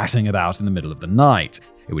prattling about in the middle of the night.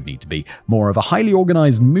 It would need to be more of a highly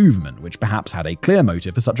organized movement, which perhaps had a clear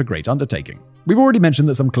motive for such a great undertaking. We've already mentioned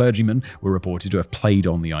that some clergymen were reported to have played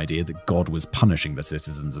on the idea that God was punishing the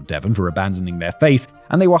citizens of Devon for abandoning their faith,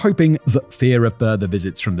 and they were hoping that fear of further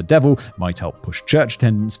visits from the devil might help push church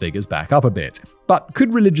attendance figures back up a bit. But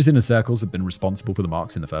could religious inner circles have been responsible for the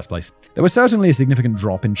marks in the first place? There was certainly a significant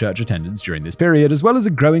drop in church attendance during this period, as well as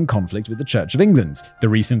a growing conflict with the Church of England. The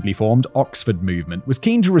recently formed Oxford movement was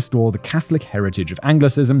keen to restore the Catholic heritage of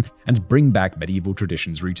Anglicanism and bring back medieval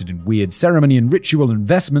traditions rooted in weird ceremony and ritual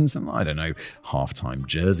investments and, I don't know, half-time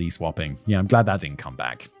jersey swapping. Yeah, I'm glad that didn't come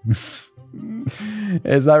back.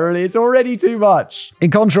 Is that really? It's already too much.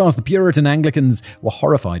 In contrast, the Puritan Anglicans were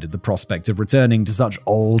horrified at the prospect of returning to such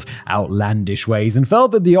old, outlandish ways and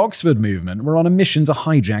felt that the Oxford movement were on a mission to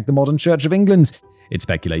hijack the modern Church of England. It's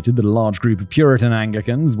speculated that a large group of Puritan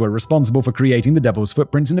Anglicans were responsible for creating the devil's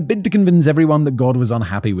footprints in a bid to convince everyone that God was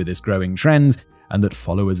unhappy with this growing trend, and that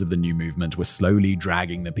followers of the new movement were slowly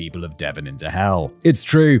dragging the people of Devon into hell. It's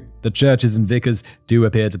true, the churches and vicars do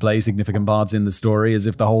appear to play significant parts in the story, as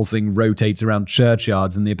if the whole thing rotates around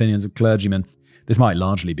churchyards and the opinions of clergymen. This might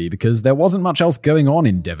largely be because there wasn't much else going on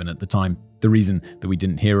in Devon at the time. The reason that we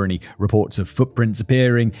didn't hear any reports of footprints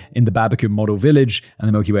appearing in the Babakum Model Village and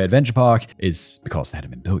the Milky Way Adventure Park is because they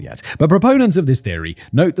hadn't been built yet. But proponents of this theory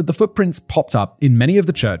note that the footprints popped up in many of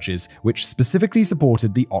the churches which specifically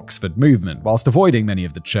supported the Oxford movement, whilst avoiding many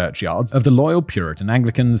of the churchyards of the loyal Puritan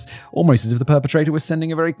Anglicans, almost as if the perpetrator was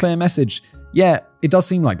sending a very clear message. Yeah, it does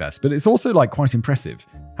seem like this, but it's also quite impressive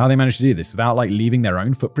how they managed to do this without leaving their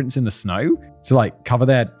own footprints in the snow to cover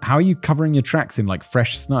their. How are you covering your tracks in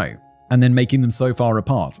fresh snow and then making them so far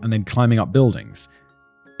apart and then climbing up buildings?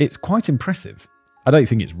 It's quite impressive. I don't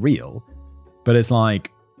think it's real, but it's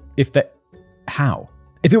how?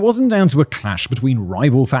 If it wasn't down to a clash between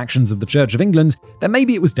rival factions of the Church of England, then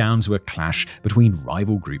maybe it was down to a clash between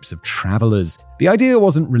rival groups of travellers. The idea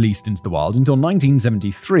wasn't released into the wild until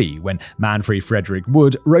 1973, when Manfred Frederick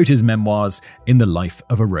Wood wrote his memoirs In the Life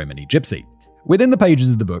of a Romany Gypsy. Within the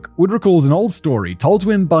pages of the book, Wood recalls an old story told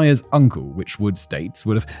to him by his uncle, which Wood states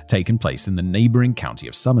would have taken place in the neighbouring county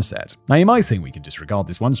of Somerset. Now, you might think we can disregard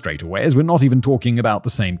this one straight away, as we're not even talking about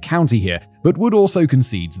the same county here, but Wood also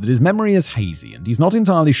concedes that his memory is hazy and he's not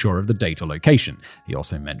entirely sure of the date or location. He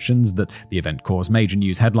also mentions that the event caused major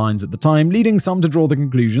news headlines at the time, leading some to draw the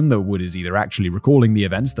conclusion that Wood is either actually recalling the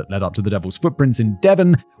events that led up to the Devil's footprints in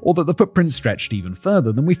Devon, or that the footprints stretched even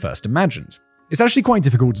further than we first imagined. It's actually quite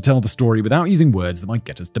difficult to tell the story without using words that might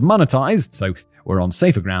get us demonetized, so we're on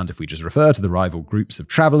safer ground if we just refer to the rival groups of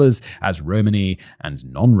travellers as Romany and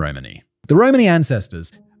non-Romany. The Romany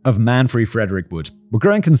ancestors of Manfred Frederick Wood were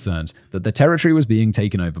growing concerned that their territory was being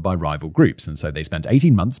taken over by rival groups, and so they spent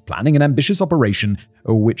 18 months planning an ambitious operation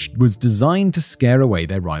which was designed to scare away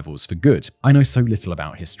their rivals for good. I know so little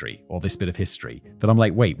about history, or this bit of history, that I'm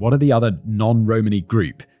wait, what are the other non-Romany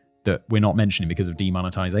group that we're not mentioning because of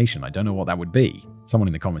demonetization? I don't know what that would be. Someone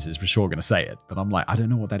in the comments is for sure going to say it, but I'm I don't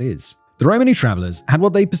know what that is. The Romany travellers had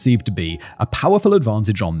what they perceived to be a powerful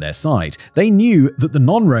advantage on their side. They knew that the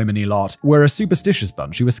non-Romany lot were a superstitious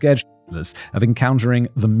bunch who were scared of encountering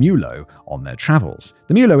the Mulo on their travels.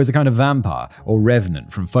 The Mulo is a kind of vampire or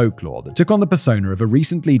revenant from folklore that took on the persona of a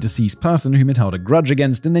recently deceased person whom it held a grudge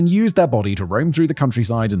against and then used their body to roam through the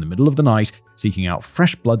countryside in the middle of the night, seeking out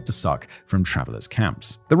fresh blood to suck from travellers'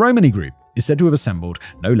 camps. The Romany group is said to have assembled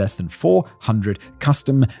no less than 400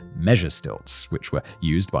 custom measure stilts, which were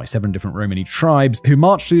used by 7 different Romany tribes who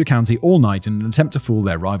marched through the county all night in an attempt to fool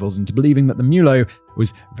their rivals into believing that the Mulo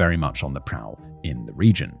was very much on the prowl in the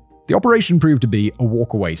region. The operation proved to be a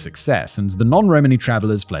walkaway success, and the non-Romany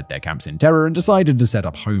travellers fled their camps in terror and decided to set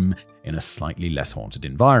up home in a slightly less haunted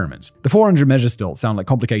environment. The 400 measure stilts sound like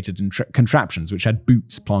complicated contraptions which had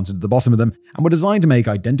boots planted at the bottom of them and were designed to make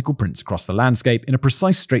identical prints across the landscape in a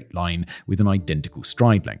precise straight line with an identical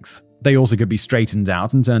stride length. They also could be straightened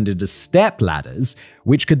out and turned into step ladders,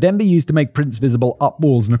 which could then be used to make prints visible up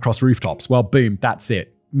walls and across rooftops. Well, boom, that's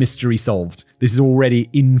it. Mystery solved. This is already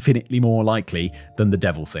infinitely more likely than the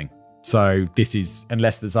devil thing. So this is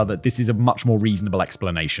a much more reasonable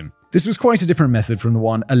explanation. This was quite a different method from the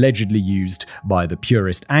one allegedly used by the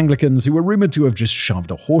purist Anglicans, who were rumoured to have just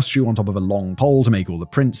shoved a horseshoe on top of a long pole to make all the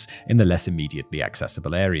prints in the less immediately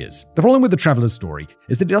accessible areas. The problem with the traveller's story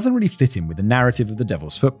is that it doesn't really fit in with the narrative of the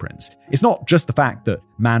Devil's footprints. It's not just the fact that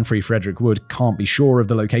Manfred Frederick Wood can't be sure of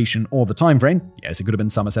the location or the time frame. Yes, it could have been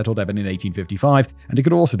Somerset or Devon in 1855, and it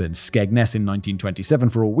could also have been Skegness in 1927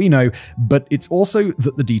 for all we know, but it's also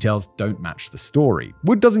that the details don't match the story.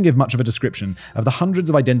 Wood doesn't give much of a description of the hundreds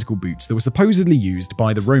of identical boots that were supposedly used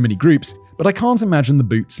by the Romany groups, but I can't imagine the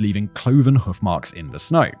boots leaving cloven hoof marks in the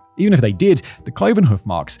snow. Even if they did, the cloven hoof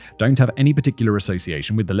marks don't have any particular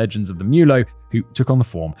association with the legends of the Mulo, who took on the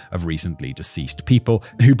form of recently deceased people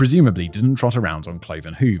who presumably didn't trot around on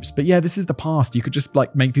cloven hooves. But yeah, this is the past. You could just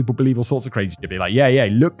make people believe all sorts of crazy. You'd be like, yeah,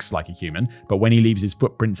 he looks like a human, but when he leaves his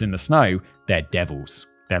footprints in the snow, they're devils.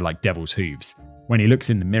 They're like devil's hooves. When he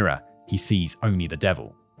looks in the mirror, he sees only the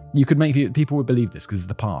devil. You could make people would believe this because of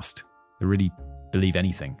the past. They really believe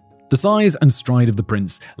anything. The size and stride of the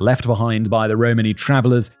prints left behind by the Romany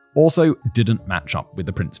travellers also didn't match up with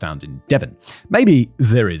the prints found in Devon. Maybe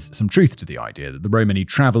there is some truth to the idea that the Romany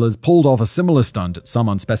travellers pulled off a similar stunt at some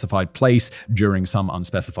unspecified place during some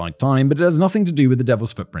unspecified time, but it has nothing to do with the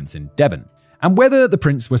Devil's footprints in Devon. And whether the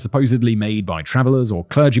prints were supposedly made by travellers or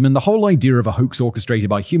clergymen, the whole idea of a hoax orchestrated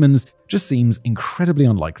by humans just seems incredibly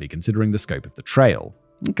unlikely considering the scope of the trail.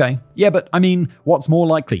 Okay, yeah, but I mean, what's more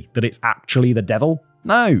likely? That it's actually the devil?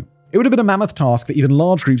 No. It would have been a mammoth task for even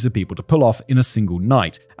large groups of people to pull off in a single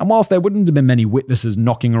night. And whilst there wouldn't have been many witnesses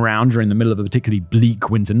knocking around during the middle of a particularly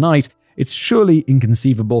bleak winter night, It's surely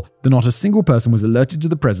inconceivable that not a single person was alerted to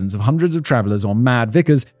the presence of hundreds of travelers or mad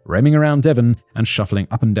vicars roaming around Devon and shuffling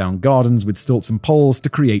up and down gardens with stilts and poles to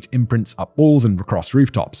create imprints up walls and across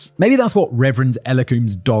rooftops. Maybe that's what Reverend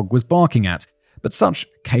Ellacombe's dog was barking at, but such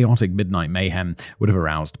chaotic midnight mayhem would have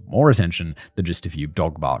aroused more attention than just a few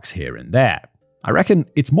dog barks here and there. I reckon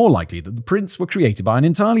it's more likely that the prints were created by an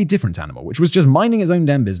entirely different animal, which was just minding its own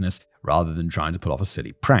damn business rather than trying to pull off a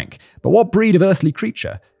silly prank. But what breed of earthly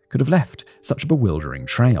creature could have left such a bewildering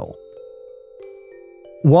trail?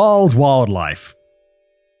 Wild wildlife.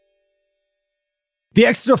 The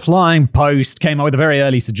Exeter Flying Post came up with a very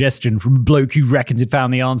early suggestion from a bloke who reckoned he'd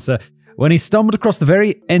found the answer when he stumbled across the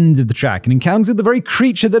very end of the track and encountered the very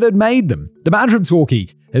creature that had made them. The man from Torquay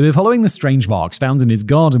had been following the strange marks found in his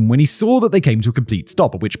garden when he saw that they came to a complete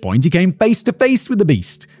stop, at which point he came face to face with the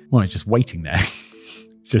beast. Well, he's just waiting there.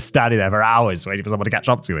 He's just standing there for hours waiting for someone to catch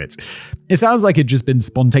up to it. It sounds like he'd just been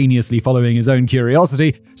spontaneously following his own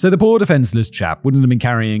curiosity, so the poor defenseless chap wouldn't have been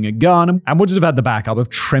carrying a gun and wouldn't have had the backup of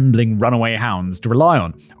trembling runaway hounds to rely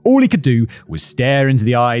on. All he could do was stare into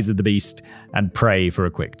the eyes of the beast and pray for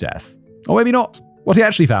a quick death. Or maybe not. What he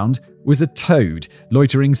actually found was a toad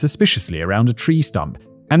loitering suspiciously around a tree stump.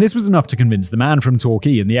 And this was enough to convince the man from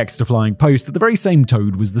Torquay and the Exeter Flying Post that the very same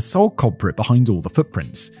toad was the sole culprit behind all the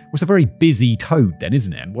footprints. It was a very busy toad then,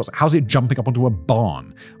 isn't it? And how's it jumping up onto a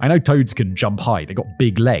barn? I know toads can jump high, they got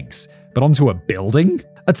big legs. But onto a building?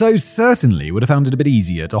 A toad certainly would have found it a bit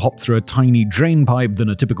easier to hop through a tiny drain pipe than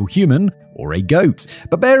a typical human or a goat.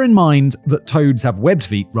 But bear in mind that toads have webbed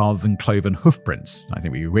feet rather than cloven hoof prints. I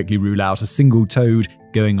think we could quickly rule out a single toad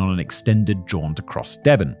going on an extended jaunt across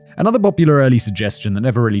Devon. Another popular early suggestion that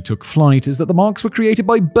never really took flight is that the marks were created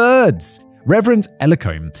by birds. Reverend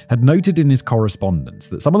Ellacombe had noted in his correspondence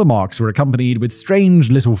that some of the marks were accompanied with strange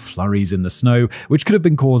little flurries in the snow, which could have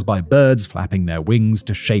been caused by birds flapping their wings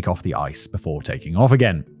to shake off the ice before taking off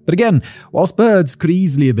again. But again, whilst birds could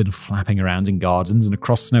easily have been flapping around in gardens and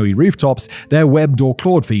across snowy rooftops, their webbed or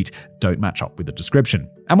clawed feet don't match up with the description.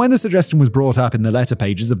 And when the suggestion was brought up in the letter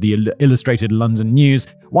pages of the Illustrated London News,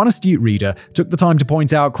 one astute reader took the time to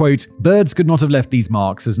point out, quote, "Birds could not have left these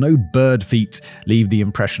marks, as no bird feet leave the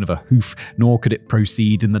impression of a hoof, nor could it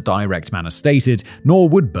proceed in the direct manner stated, nor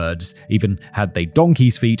would birds, even had they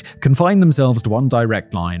donkey's feet, confine themselves to one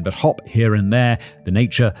direct line, but hop here and there. The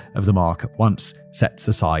nature of the mark at once sets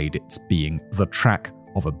aside its being the track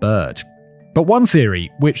of a bird." But one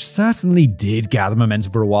theory, which certainly did gather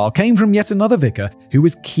momentum for a while, came from yet another vicar who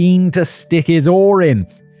was keen to stick his oar in.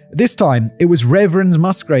 This time, it was Reverend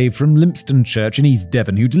Musgrave from Lympstone Church in East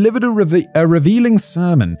Devon who delivered a revealing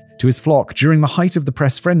sermon to his flock during the height of the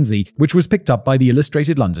press frenzy, which was picked up by the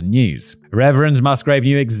Illustrated London News. Reverend Musgrave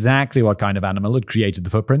knew exactly what kind of animal had created the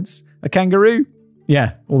footprints. A kangaroo?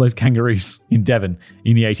 Yeah, all those kangaroos in Devon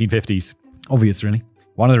in the 1850s. Obvious, really.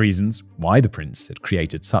 One of the reasons why the prints had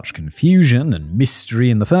created such confusion and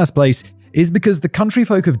mystery in the first place is because the country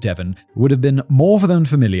folk of Devon would have been more than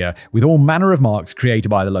familiar with all manner of marks created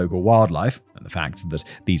by the local wildlife, and the fact that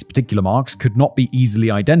these particular marks could not be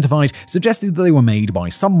easily identified suggested that they were made by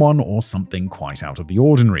someone or something quite out of the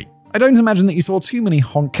ordinary. I don't imagine that you saw too many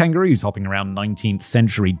kangaroos hopping around 19th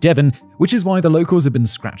century Devon, which is why the locals have been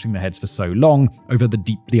scratching their heads for so long over the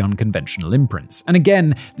deeply unconventional imprints. And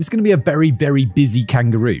again, this is going to be a very, very busy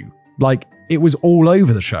kangaroo. Like, it was all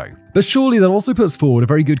over the show. But surely that also puts forward a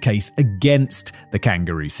very good case against the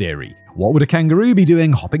kangaroo theory. What would a kangaroo be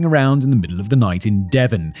doing hopping around in the middle of the night in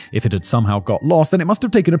Devon? If it had somehow got lost, then it must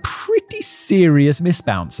have taken a pretty serious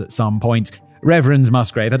misbounce at some point. Reverend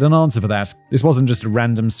Musgrave had an answer for that. This wasn't just a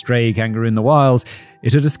random stray kangaroo in the wild.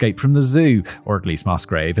 It had escaped from the zoo, or at least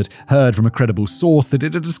Musgrave had heard from a credible source that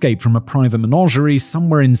it had escaped from a private menagerie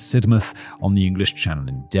somewhere in Sidmouth on the English Channel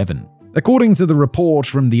in Devon. According to the report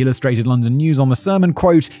from the Illustrated London News on the sermon,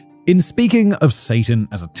 quote, "In speaking of Satan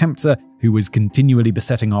as a tempter who was continually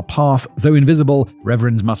besetting our path, though invisible,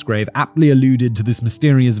 Reverend Musgrave aptly alluded to this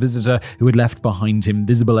mysterious visitor who had left behind him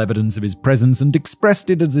visible evidence of his presence and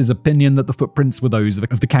expressed it as his opinion that the footprints were those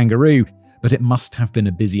of the kangaroo. But it must have been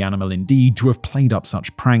a busy animal indeed to have played up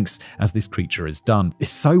such pranks as this creature has done."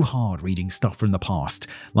 It's so hard reading stuff from the past.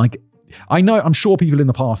 Like, I'm sure people in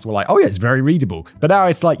the past were like, oh yeah, it's very readable. But now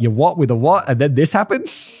it's like, you what with a what? And then this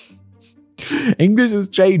happens? English has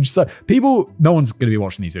changed. So no one's going to be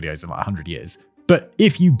watching these videos in like 100 years. But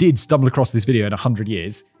if you did stumble across this video in 100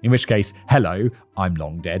 years, in which case, hello, I'm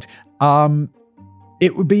long dead.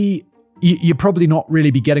 It would be, you'd probably not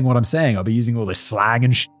really be getting what I'm saying. I'll be using all this slang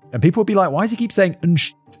and shit. And people would be like, why does he keep saying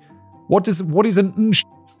shit? What is an shit?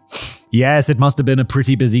 Yes, it must have been a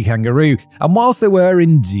pretty busy kangaroo, and whilst there were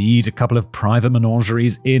indeed a couple of private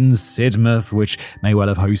menageries in Sidmouth, which may well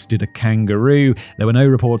have hosted a kangaroo, there were no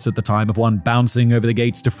reports at the time of one bouncing over the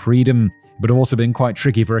gates to freedom. It would have also been quite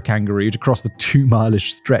tricky for a kangaroo to cross the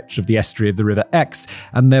 2-mile-ish stretch of the estuary of the River Exe,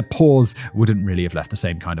 and their paws wouldn't really have left the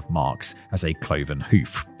same kind of marks as a cloven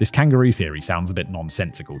hoof. This kangaroo theory sounds a bit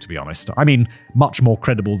nonsensical, to be honest. I mean, much more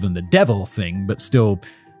credible than the devil thing, but still,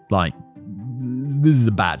 like, this is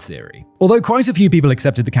a bad theory. Although quite a few people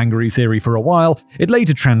accepted the kangaroo theory for a while, it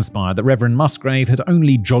later transpired that Reverend Musgrave had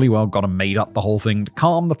only jolly well got and made up the whole thing to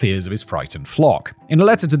calm the fears of his frightened flock. In a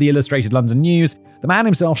letter to the Illustrated London News, the man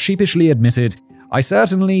himself sheepishly admitted, "I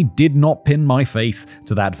certainly did not pin my faith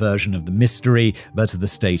to that version of the mystery, but to the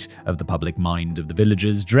state of the public mind of the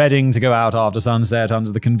villagers, dreading to go out after sunset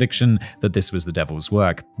under the conviction that this was the devil's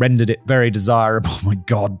work. Rendered it very desirable." Oh my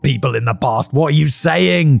God, people in the past, what are you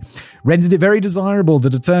saying? Rendered it very desirable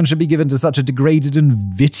that a turn should be given to such a degraded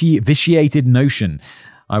and vitiated notion.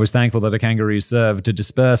 I was thankful that a kangaroo served to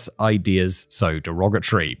disperse ideas so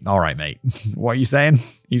derogatory. All right, mate. What are you saying?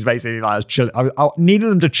 He's basically like, I needed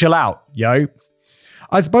them to chill out, yo.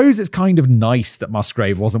 I suppose it's kind of nice that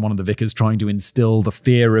Musgrave wasn't one of the vicars trying to instill the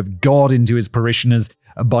fear of God into his parishioners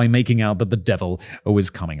by making out that the devil was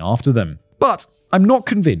coming after them. But I'm not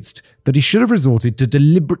convinced that he should have resorted to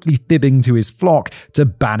deliberately fibbing to his flock to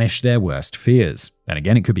banish their worst fears. Then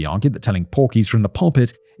again, it could be argued that telling porkies from the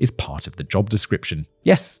pulpit is part of the job description.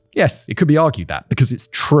 Yes, it could be argued that, because it's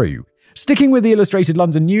true. Sticking with the Illustrated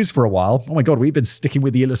London News for a while. Oh my God, we've been sticking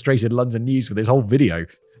with the Illustrated London News for this whole video.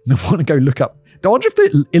 I want to go look up. I wonder if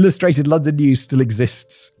the Illustrated London News still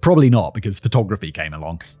exists. Probably not, because photography came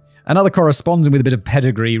along. Another correspondent with a bit of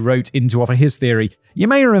pedigree wrote in to offer his theory. You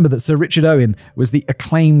may remember that Sir Richard Owen was the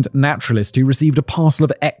acclaimed naturalist who received a parcel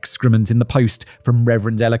of excrement in the post from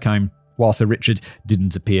Reverend Ellicombe. While Sir Richard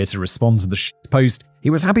didn't appear to respond to the post,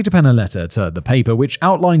 he was happy to pen a letter to the paper which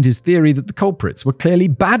outlined his theory that the culprits were clearly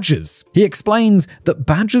badgers. He explained that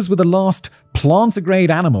badgers were the last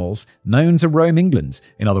plantigrade animals known to roam England.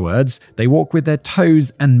 In other words, they walk with their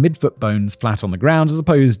toes and midfoot bones flat on the ground, as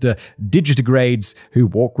opposed to digitigrades who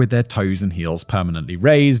walk with their toes and heels permanently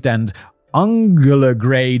raised, and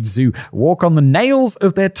unguligrades who walk on the nails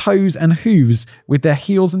of their toes and hooves with their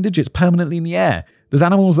heels and digits permanently in the air. There's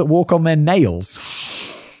animals that walk on their nails.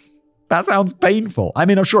 That sounds painful. I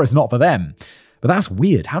mean, I'm sure it's not for them, but that's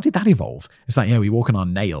weird. How did that evolve? It's like, yeah, we walk on our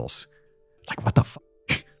nails. Like, what the fuck?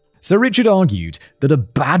 Sir Richard argued that a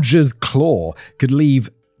badger's claw could leave...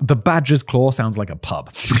 The badger's claw sounds like a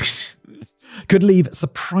pub. Could leave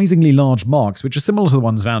surprisingly large marks, which are similar to the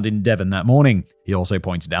ones found in Devon that morning. He also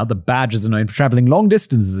pointed out that badgers are known for travelling long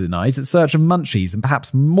distances at night in search of munchies, and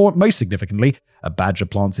perhaps most significantly, a badger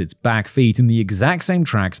plants its back feet in the exact same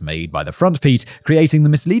tracks made by the front feet, creating the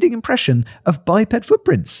misleading impression of biped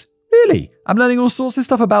footprints. Really? I'm learning all sorts of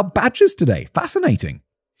stuff about badgers today. Fascinating.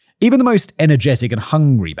 Even the most energetic and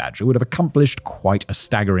hungry badger would have accomplished quite a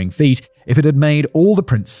staggering feat if it had made all the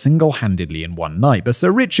prints single-handedly in one night, but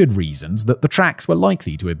Sir Richard reasoned that the tracks were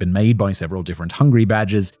likely to have been made by several different hungry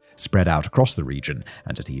badgers spread out across the region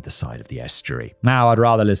and at either side of the estuary. Now, I'd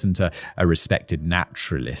rather listen to a respected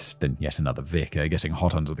naturalist than yet another vicar getting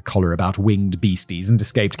hot under the collar about winged beasties and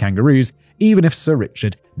escaped kangaroos, even if Sir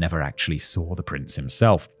Richard never actually saw the prints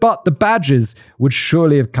himself. But the badgers would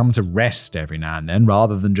surely have come to rest every now and then,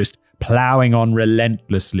 rather than just ploughing on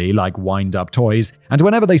relentlessly like wind-up toys, and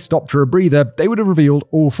whenever they stopped for a breather, they would have revealed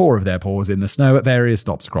all four of their paws in the snow at various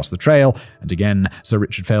stops across the trail. And again, Sir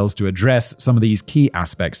Richard fails to address some of these key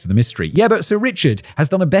aspects to the mystery. Yeah, but Sir Richard has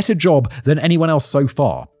done a better job than anyone else so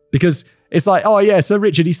far, because it's like, oh yeah, Sir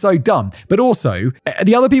Richard, he's so dumb. But also,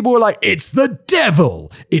 the other people were like, it's the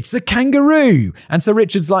devil, it's a kangaroo. And Sir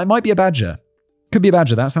Richard's like, might be a badger. Could be a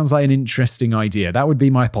badger. That sounds like an interesting idea. That would be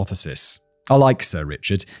my hypothesis. I like Sir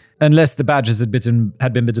Richard. Unless the badgers had been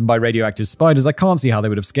bitten by radioactive spiders, I can't see how they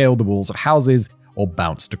would have scaled the walls of houses or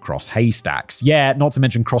bounced across haystacks. Yeah, not to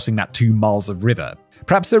mention crossing that 2 miles of river.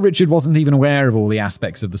 Perhaps Sir Richard wasn't even aware of all the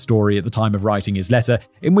aspects of the story at the time of writing his letter,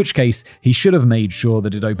 in which case he should have made sure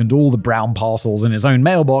that it opened all the brown parcels in his own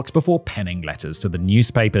mailbox before penning letters to the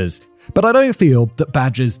newspapers. But I don't feel that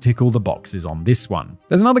badgers tick all the boxes on this one.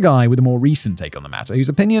 There's another guy with a more recent take on the matter whose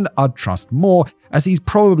opinion I'd trust more, as he's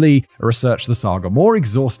probably researched the saga more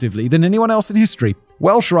exhaustively than anyone else in history.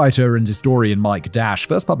 Welsh writer and historian Mike Dash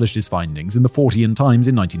first published his findings in the Fortean Times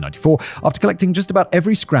in 1994 after collecting just about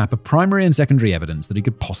every scrap of primary and secondary evidence that he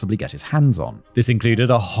could possibly get his hands on. This included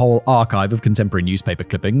a whole archive of contemporary newspaper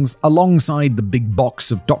clippings, alongside the big box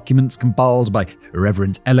of documents compiled by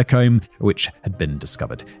Reverend Ellacombe, which had been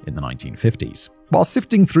discovered in the 1950s. While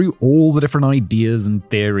sifting through all the different ideas and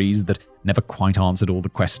theories that never quite answered all the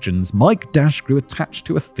questions, Mike Dash grew attached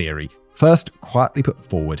to a theory first quietly put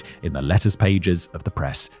forward in the letters pages of the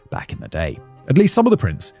press back in the day. At least some of the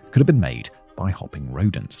prints could have been made by hopping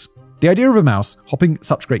rodents. The idea of a mouse hopping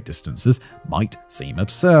such great distances might seem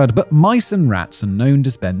absurd, but mice and rats are known to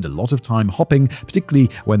spend a lot of time hopping, particularly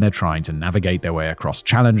when they're trying to navigate their way across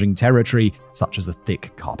challenging territory, such as the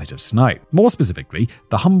thick carpet of snow. More specifically,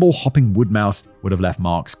 the humble hopping wood mouse would have left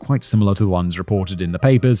marks quite similar to the ones reported in the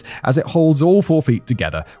papers, as it holds all 4 feet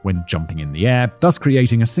together when jumping in the air, thus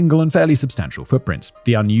creating a single and fairly substantial footprint,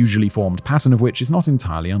 the unusually formed pattern of which is not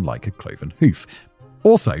entirely unlike a cloven hoof.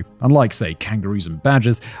 Also, unlike, say, kangaroos and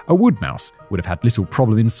badgers, a wood mouse would have had little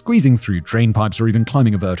problem in squeezing through drain pipes or even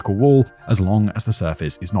climbing a vertical wall, as long as the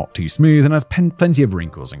surface is not too smooth and has plenty of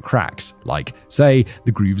wrinkles and cracks, like, say,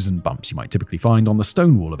 the grooves and bumps you might typically find on the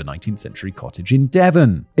stone wall of a 19th century cottage in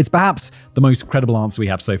Devon. It's perhaps the most credible answer we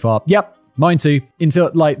have so far. Yep. Mine too. Until,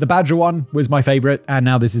 the badger one was my favorite, and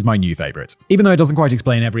now this is my new favorite. Even though it doesn't quite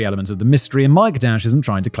explain every element of the mystery, and Mike Dash isn't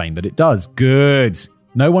trying to claim that it does. Good.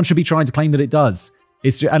 No one should be trying to claim that it does.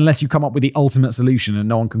 Unless you come up with the ultimate solution and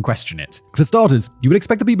no one can question it. For starters, you would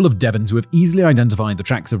expect the people of Devon to have easily identified the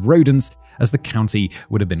tracks of rodents, as the county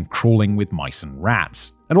would have been crawling with mice and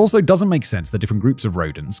rats. It also doesn't make sense that different groups of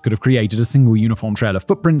rodents could have created a single uniform trail of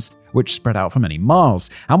footprints which spread out for many miles.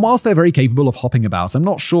 And whilst they're very capable of hopping about, I'm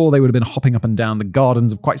not sure they would have been hopping up and down the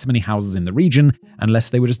gardens of quite so many houses in the region, unless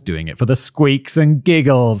they were just doing it for the squeaks and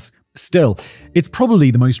giggles. Still, it's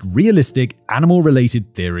probably the most realistic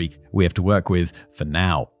animal-related theory we have to work with for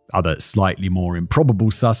now. Other slightly more improbable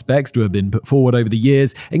suspects to have been put forward over the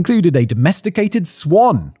years included a domesticated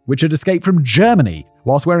swan, which had escaped from Germany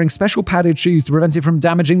whilst wearing special padded shoes to prevent it from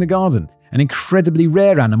damaging the garden, an incredibly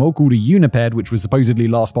rare animal called a uniped, which was supposedly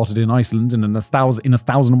last spotted in Iceland in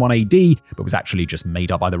 1001 AD, but was actually just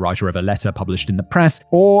made up by the writer of a letter published in the press,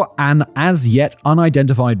 or an as-yet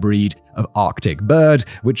unidentified breed of Arctic bird,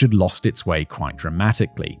 which had lost its way quite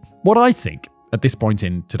dramatically. What I think at this point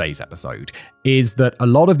in today's episode is that a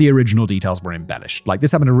lot of the original details were embellished.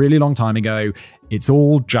 This happened a really long time ago. It's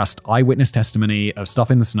all just eyewitness testimony of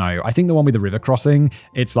stuff in the snow. I think the one with the river crossing,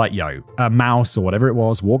 it's a mouse or whatever it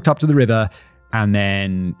was walked up to the river and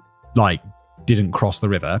then didn't cross the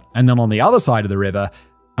river. And then on the other side of the river,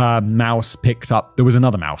 a mouse there was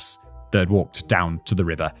another mouse that walked down to the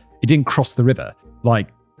river. It didn't cross the river.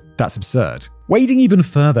 That's absurd. Wading even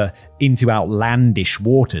further into outlandish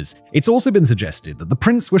waters, it's also been suggested that the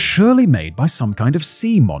prints were surely made by some kind of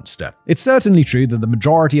sea monster. It's certainly true that the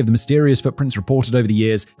majority of the mysterious footprints reported over the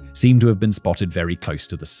years seem to have been spotted very close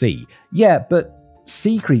to the sea. Yeah, but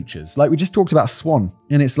sea creatures, we just talked about a swan,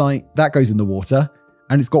 and it's that goes in the water,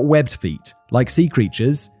 and it's got webbed feet. Sea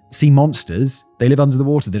creatures, sea monsters, they live under the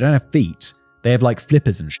water, they don't have feet. They have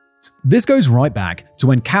flippers and shit. This goes right back to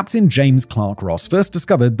when Captain James Clark Ross first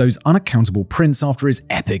discovered those unaccountable prints after his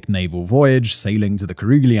epic naval voyage sailing to the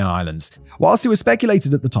Kerguelen Islands. Whilst it was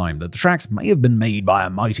speculated at the time that the tracks may have been made by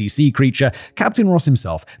a mighty sea creature, Captain Ross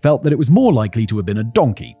himself felt that it was more likely to have been a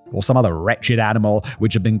donkey or some other wretched animal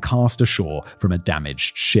which had been cast ashore from a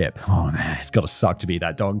damaged ship. Oh man, it's gotta suck to be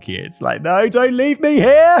that donkey. It's no, don't leave me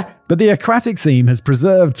here! But the aquatic theme has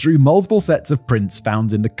preserved through multiple sets of prints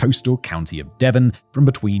found in the coastal county of Devon from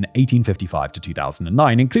between 1855 to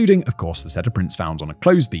 2009, including, of course, the set of prints found on a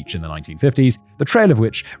closed beach in the 1950s, the trail of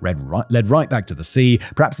which led right back to the sea,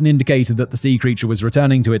 perhaps an indicator that the sea creature was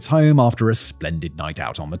returning to its home after a splendid night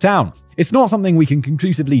out on the town. It's not something we can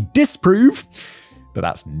conclusively disprove, but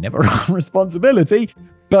that's never our responsibility.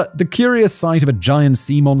 But the curious sight of a giant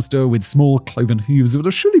sea monster with small cloven hooves would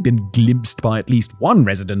have surely been glimpsed by at least one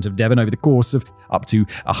resident of Devon over the course of up to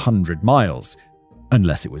 100 miles.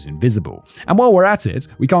 Unless it was invisible. And while we're at it,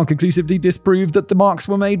 we can't conclusively disprove that the marks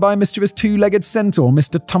were made by a mischievous two-legged centaur,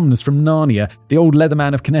 Mr. Tumnus from Narnia, the old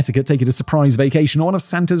leatherman of Connecticut taking a surprise vacation on one of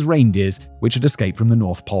Santa's reindeers, which had escaped from the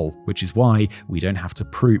North Pole, which is why we don't have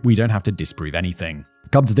to disprove anything.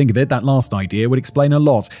 Come to think of it, that last idea would explain a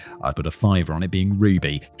lot. I'd put a 5 on it being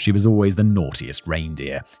Ruby. She was always the naughtiest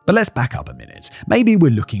reindeer. But let's back up a minute. Maybe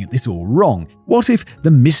we're looking at this all wrong. What if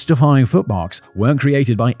the mystifying footmarks weren't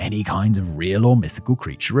created by any kind of real or mythical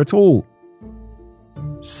creature at all?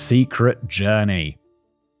 Secret Journey.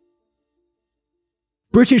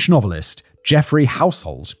 British novelist Geoffrey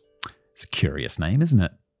Household. It's a curious name, isn't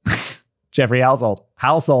it? Jeffrey Household.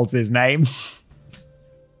 Household's his name.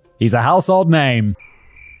 He's a household name.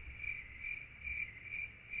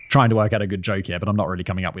 Trying to work out a good joke here, but I'm not really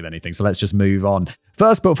coming up with anything, so let's just move on.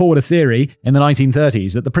 First put forward a theory in the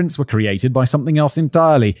 1930s that the prints were created by something else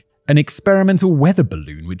entirely. An experimental weather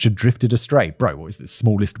balloon which had drifted astray. Bro, what is the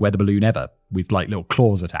smallest weather balloon ever? With like little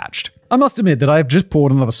claws attached. I must admit that I have just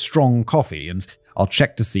poured another strong coffee, and I'll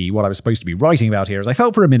check to see what I was supposed to be writing about here, as I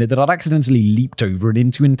felt for a minute that I'd accidentally leaped over and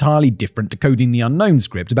into entirely different Decoding the Unknown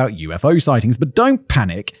script about UFO sightings. But don't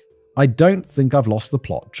panic, I don't think I've lost the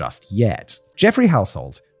plot just yet. Jeffrey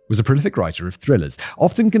Household was a prolific writer of thrillers,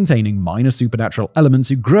 often containing minor supernatural elements,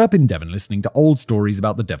 who grew up in Devon listening to old stories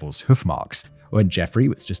about the devil's hoof marks. When Jeffrey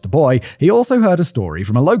was just a boy, he also heard a story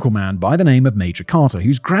from a local man by the name of Major Carter,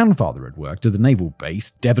 whose grandfather had worked at the naval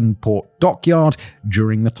base Devonport Dockyard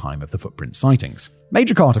during the time of the footprint sightings.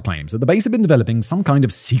 Major Carter claims that the base had been developing some kind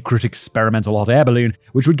of secret experimental hot air balloon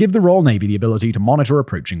which would give the Royal Navy the ability to monitor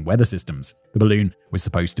approaching weather systems. The balloon was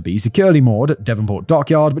supposed to be securely moored at Devonport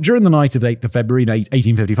Dockyard, but during the night of 8th of February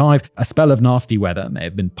 1855, a spell of nasty weather may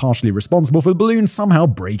have been partially responsible for the balloon somehow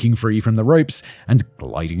breaking free from the ropes and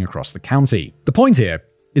gliding across the county. The point here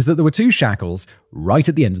is that there were two shackles right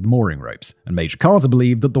at the end of the mooring ropes, and Major Carter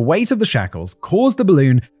believed that the weight of the shackles caused the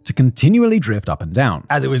balloon to continually drift up and down.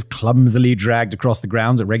 As it was clumsily dragged across the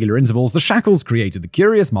ground at regular intervals, the shackles created the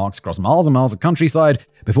curious marks across miles and miles of countryside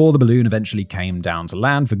before the balloon eventually came down to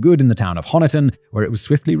land for good in the town of Honiton, where it was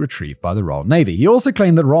swiftly retrieved by the Royal Navy. He also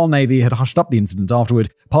claimed that the Royal Navy had hushed up the incident afterward,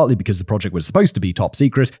 partly because the project was supposed to be top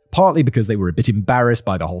secret, partly because they were a bit embarrassed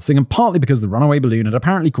by the whole thing, and partly because the runaway balloon had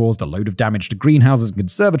apparently caused a load of damage to greenhouses and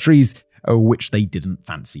conservatories, which they didn't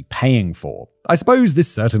fancy paying for. I suppose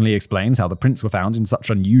this certainly explains how the prints were found in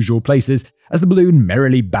such unusual places, as the balloon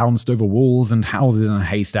merrily bounced over walls and houses and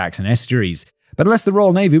haystacks and estuaries. But unless the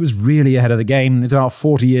Royal Navy was really ahead of the game, it's about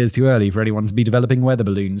 40 years too early for anyone to be developing weather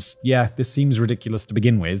balloons. Yeah, this seems ridiculous to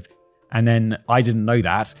begin with. And then I didn't know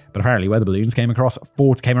that, but apparently weather balloons came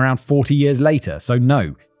around 40 years later, so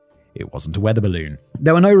no. It wasn't a weather balloon.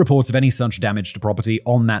 There were no reports of any such damage to property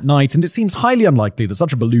on that night, and it seems highly unlikely that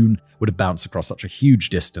such a balloon would have bounced across such a huge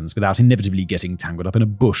distance without inevitably getting tangled up in a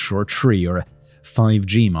bush or a tree or a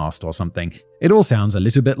 5G mast or something. It all sounds a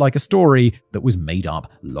little bit like a story that was made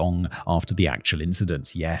up long after the actual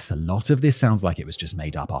incident. Yes, a lot of this sounds like it was just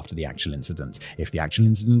made up after the actual incident, if the actual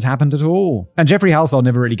incident happened at all. And Jeffrey Household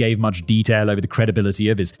never really gave much detail over the credibility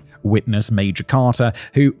of his witness, Major Carter,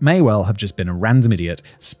 who may well have just been a random idiot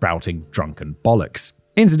sprouting drunken bollocks.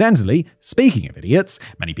 Incidentally, speaking of idiots,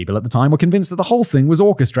 many people at the time were convinced that the whole thing was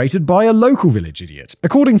orchestrated by a local village idiot.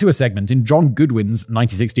 According to a segment in John Goodwin's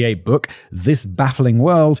 1968 book, This Baffling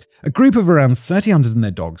World, a group of around 30 hunters and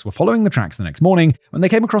their dogs were following the tracks the next morning when they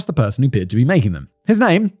came across the person who appeared to be making them. His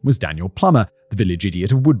name was Daniel Plummer, the village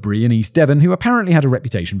idiot of Woodbury in East Devon, who apparently had a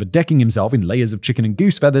reputation for decking himself in layers of chicken and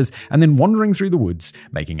goose feathers and then wandering through the woods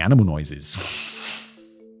making animal noises.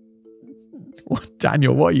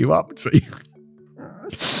 Daniel, what are you up to?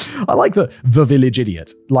 I like the village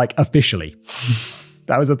idiot, like officially.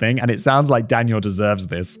 That was a thing, and it sounds like Daniel deserves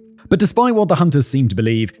this. But despite what the hunters seemed to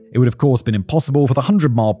believe, it would of course been impossible for the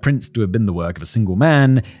 100-mile prints to have been the work of a single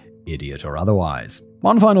man, idiot or otherwise.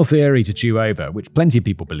 One final theory to chew over, which plenty of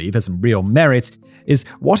people believe has some real merit, is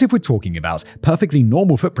what if we're talking about perfectly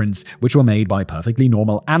normal footprints which were made by perfectly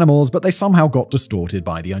normal animals, but they somehow got distorted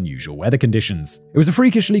by the unusual weather conditions? It was a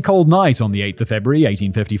freakishly cold night on the 8th of February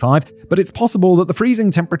 1855, but it's possible that the freezing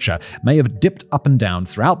temperature may have dipped up and down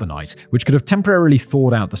throughout the night, which could have temporarily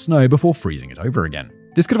thawed out the snow before freezing it over again.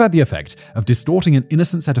 This could have had the effect of distorting an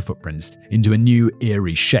innocent set of footprints into a new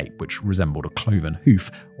eerie shape which resembled a cloven hoof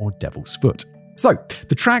or devil's foot. So,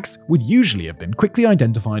 the tracks would usually have been quickly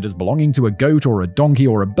identified as belonging to a goat or a donkey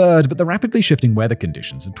or a bird, but the rapidly shifting weather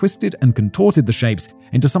conditions had twisted and contorted the shapes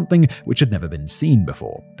into something which had never been seen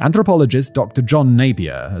before. Anthropologist Dr. John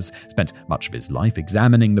Napier has spent much of his life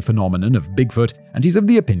examining the phenomenon of Bigfoot, and he's of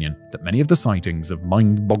the opinion that many of the sightings of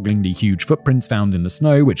mind-bogglingly huge footprints found in the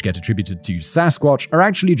snow, which get attributed to Sasquatch, are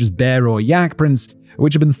actually just bear or yak prints,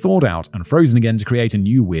 which have been thawed out and frozen again to create a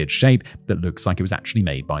new weird shape that looks like it was actually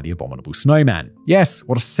made by the abominable snowman. Yes,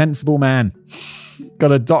 what a sensible man.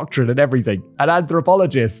 Got a doctorate and everything. An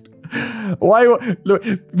anthropologist. Why? Look,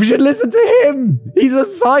 we should listen to him. He's a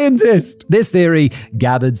scientist. This theory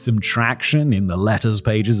gathered some traction in the letters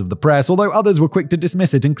pages of the press, although others were quick to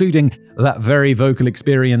dismiss it, including that very vocal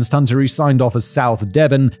experienced hunter who signed off as South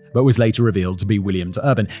Devon, but was later revealed to be William de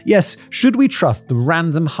Urban. Yes, should we trust the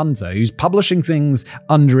random hunter who's publishing things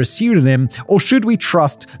under a pseudonym, or should we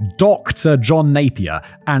trust Dr. John Napier,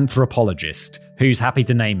 anthropologist, who's happy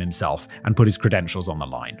to name himself and put his credentials on the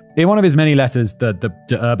line. In one of his many letters, the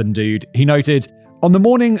urban dude, he noted, "On the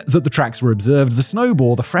morning that the tracks were observed, the snow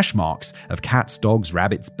bore the fresh marks of cats, dogs,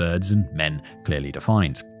 rabbits, birds, and men clearly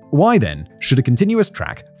defined. Why then should a continuous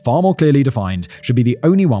track, far more clearly defined, should be the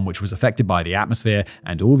only one which was affected by the atmosphere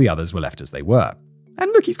and all the others were left as they were?"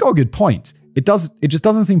 And look, he's got a good point. It just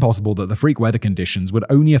doesn't seem possible that the freak weather conditions would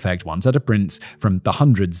only affect one set of prints from the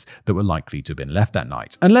hundreds that were likely to have been left that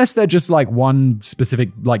night. Unless they're just like one specific,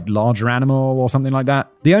 like larger animal or something like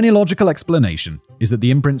that. The only logical explanation is that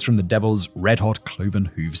the imprints from the devil's red-hot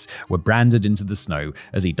cloven hooves were branded into the snow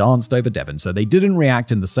as he danced over Devon, so they didn't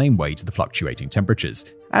react in the same way to the fluctuating temperatures.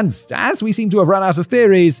 And as we seem to have run out of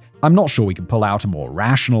theories, I'm not sure we can pull out a more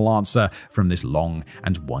rational answer from this long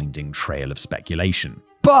and winding trail of speculation.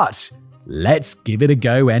 But let's give it a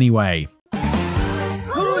go anyway.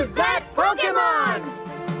 Who's that Pokemon?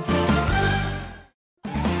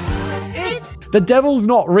 It's The devil's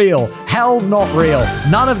not real. Hell's not real.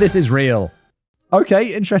 None of this is real.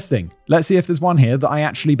 Okay, interesting. Let's see if there's one here that I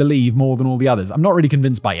actually believe more than all the others. I'm not really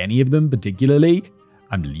convinced by any of them particularly.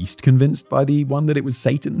 I'm least convinced by the one that it was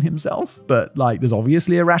Satan himself, but like there's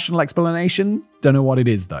obviously a rational explanation. Don't know what it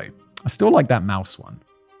is though. I still like that mouse one.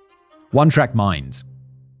 One-track minds.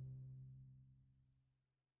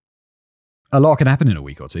 A lot can happen in a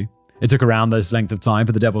week or two. It took around this length of time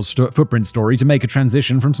for the Devil's Footprint story to make a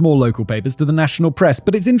transition from small local papers to the national press,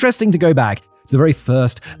 but it's interesting to go back to the very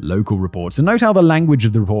first local reports and note how the language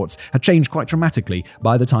of the reports had changed quite dramatically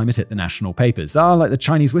by the time it hit the national papers. Like the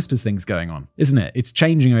Chinese whispers things going on, isn't it? It's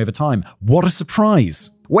changing over time. What a surprise!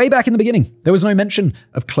 Way back in the beginning, there was no mention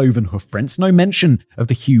of cloven hoofprints, no mention of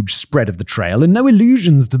the huge spread of the trail, and no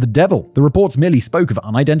allusions to the devil. The reports merely spoke of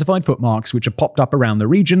unidentified footmarks which had popped up around the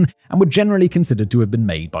region and were generally considered to have been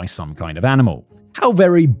made by some kind of animal. How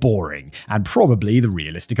very boring, and probably the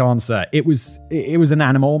realistic answer. It was an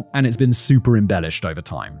animal, and it's been super embellished over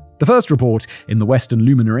time. The first report in the Western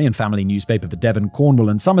Luminary and family newspaper for Devon, Cornwall,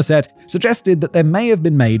 and Somerset suggested that they may have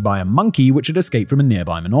been made by a monkey which had escaped from a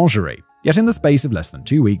nearby menagerie. Yet in the space of less than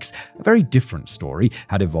 2 weeks, a very different story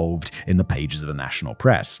had evolved in the pages of the national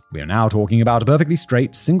press. We are now talking about a perfectly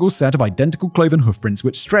straight, single set of identical cloven hoofprints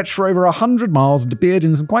which stretched for over 100 miles and appeared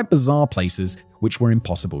in some quite bizarre places which were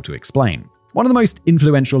impossible to explain. One of the most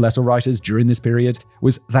influential letter writers during this period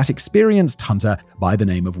was that experienced hunter by the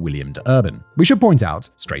name of William de Urban. We should point out,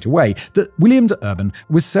 straight away, that William de Urban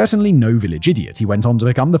was certainly no village idiot. He went on to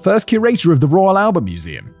become the first curator of the Royal Albert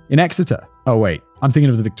Museum in Exeter. Oh wait, I'm thinking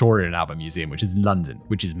of the Victoria and Albert Museum, which is in London,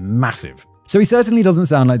 which is massive. So he certainly doesn't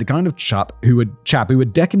sound like the kind of chap who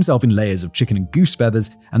would deck himself in layers of chicken and goose feathers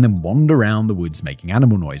and then wander around the woods making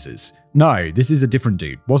animal noises. No, this is a different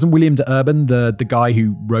dude. Wasn't William de Urban the guy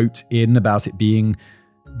who wrote in about it being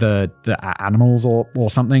the animals or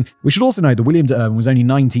something? We should also note that William de Urban was only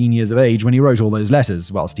 19 years of age when he wrote all those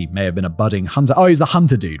letters, whilst he may have been a budding hunter. Oh, he's the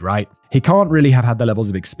hunter dude, right? He can't really have had the levels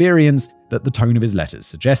of experience that the tone of his letters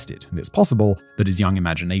suggested, and it's possible that his young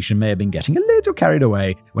imagination may have been getting a little carried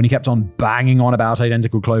away when he kept on banging on about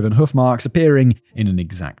identical cloven hoof marks appearing in an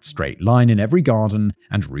exact straight line in every garden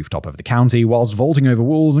and rooftop of the county, whilst vaulting over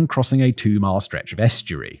walls and crossing a 2-mile stretch of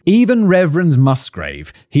estuary. Even Reverend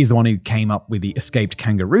Musgrave, he's the one who came up with the escaped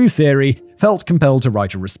kangaroo theory, felt compelled to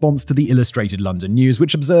write a response to the Illustrated London News,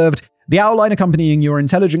 which observed, "The outline accompanying your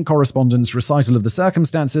intelligent correspondent's recital of the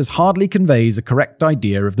circumstances hardly conveys a correct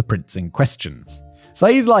idea of the prints in question." So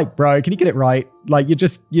he's like, bro, can you get it right? Like,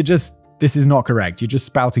 this is not correct. You're just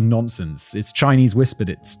spouting nonsense. It's Chinese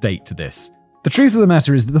whispered state to this. The truth of the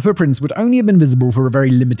matter is that the footprints would only have been visible for a very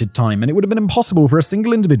limited time, and it would have been impossible for a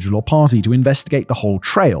single individual or party to investigate the whole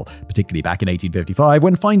trail, particularly back in 1855,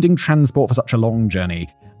 when finding transport for such a long journey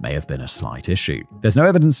may have been a slight issue. There's no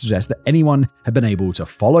evidence to suggest that anyone had been able to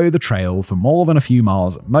follow the trail for more than a few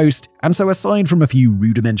miles at most, and so aside from a few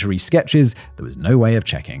rudimentary sketches, there was no way of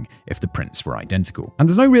checking if the prints were identical. And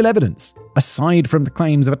there's no real evidence, aside from the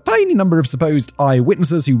claims of a tiny number of supposed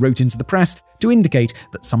eyewitnesses who wrote into the press, to indicate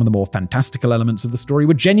that some of the more fantastical elements of the story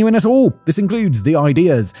were genuine at all. This includes the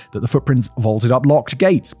ideas that the footprints vaulted up locked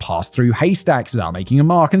gates, passed through haystacks without making a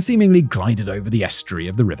mark, and seemingly glided over the estuary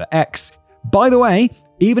of the River Exe. By the way,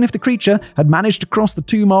 even if the creature had managed to cross the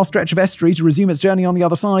 2-mile stretch of estuary to resume its journey on the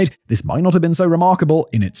other side, this might not have been so remarkable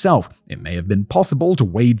in itself. It may have been possible to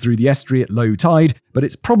wade through the estuary at low tide, but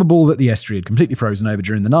it's probable that the estuary had completely frozen over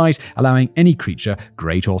during the night, allowing any creature,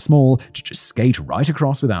 great or small, to just skate right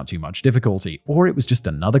across without too much difficulty. Or it was just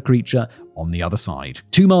another creature on the other side.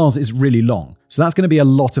 2 miles is really long, so that's going to be a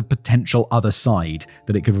lot of potential other side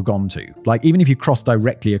that it could have gone to. Like, even if you cross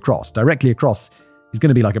directly across is going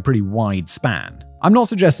to be like a pretty wide span. I'm not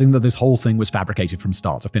suggesting that this whole thing was fabricated from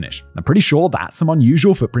start to finish. I'm pretty sure that some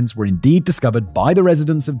unusual footprints were indeed discovered by the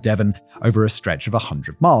residents of Devon over a stretch of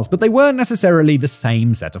 100 miles, but they weren't necessarily the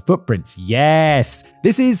same set of footprints. Yes,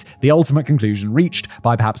 this is the ultimate conclusion reached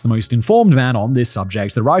by perhaps the most informed man on this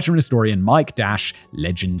subject, the writer and historian Mike Dash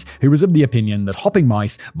Legend, who was of the opinion that hopping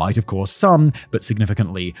mice might have caused some, but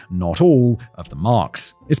significantly not all, of the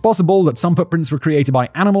marks. It's possible that some footprints were created by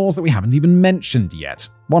animals that we haven't even mentioned yet.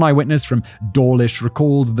 One eyewitness from Dawlish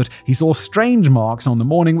recalled that he saw strange marks on the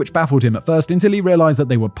morning which baffled him at first until he realized that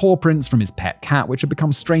they were paw prints from his pet cat, which had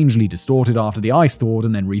become strangely distorted after the ice thawed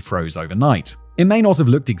and then refroze overnight. It may not have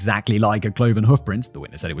looked exactly like a cloven hoofprint, the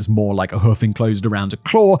witness said it was more like a hoof enclosed around a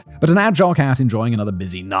claw, but an agile cat enjoying another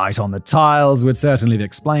busy night on the tiles would certainly have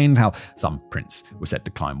explained how some prints were said to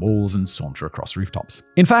climb walls and saunter across rooftops.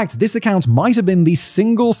 In fact, this account might have been the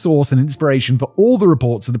single source and inspiration for all the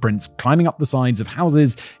reports of the prints climbing up the sides of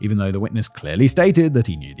houses, even though the witness clearly stated that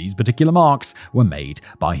he knew these particular marks were made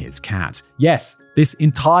by his cat. Yes, this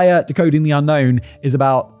entire Decoding the Unknown is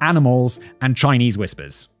about animals and Chinese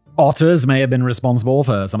whispers. Otters may have been responsible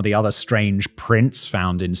for some of the other strange prints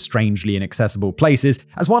found in strangely inaccessible places,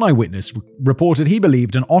 as one eyewitness reported he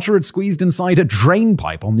believed an otter had squeezed inside a drain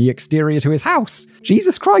pipe on the exterior to his house.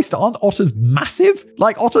 Jesus Christ, aren't otters massive?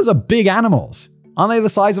 Like, otters are big animals. Aren't they the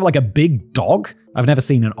size of like a big dog? I've never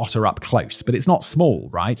seen an otter up close, but it's not small,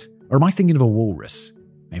 right? Or am I thinking of a walrus?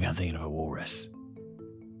 Maybe I'm thinking of a walrus.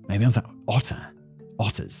 Maybe I'm thinking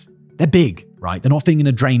otters. They're big, right? They're not fitting in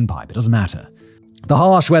a drain pipe. It doesn't matter. The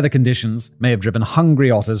harsh weather conditions may have driven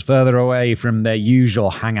hungry otters further away from their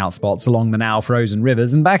usual hangout spots along the now frozen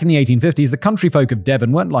rivers, and back in the 1850s, the country folk of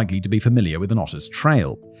Devon weren't likely to be familiar with an otter's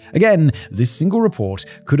trail. Again, this single report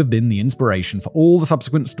could have been the inspiration for all the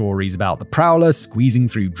subsequent stories about the prowler squeezing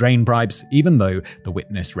through drain pipes, even though the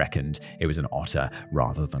witness reckoned it was an otter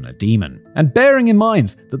rather than a demon. And bearing in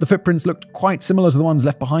mind that the footprints looked quite similar to the ones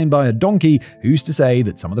left behind by a donkey, who's to say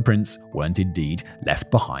that some of the prints weren't indeed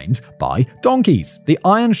left behind by donkeys? The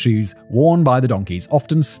iron shoes worn by the donkeys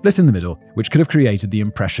often split in the middle, which could have created the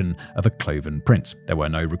impression of a cloven print. There were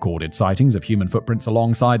no recorded sightings of human footprints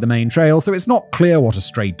alongside the main trail, so it's not clear what a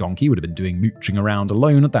stray donkey would have been doing mooching around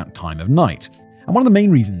alone at that time of night. And one of the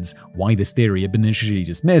main reasons why this theory had been initially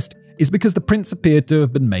dismissed is because the prints appeared to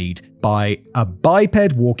have been made by a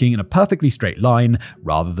biped walking in a perfectly straight line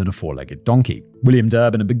rather than a four-legged donkey. William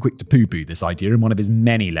Devon had been quick to poo-poo this idea in one of his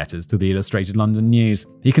many letters to the Illustrated London News.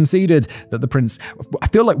 He conceded that the prints... I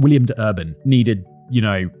feel like William Devon needed,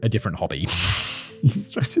 a different hobby.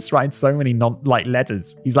 He's just writing so many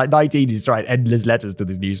letters. He's like 19, he's writing endless letters to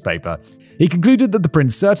this newspaper. He concluded that the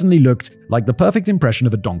prints certainly looked like the perfect impression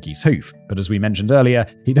of a donkey's hoof. But as we mentioned earlier,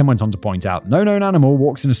 he then went on to point out no known animal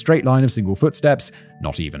walks in a straight line of single footsteps,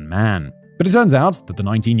 not even man. But it turns out that the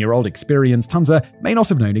 19-year-old experienced hunter may not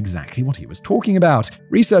have known exactly what he was talking about.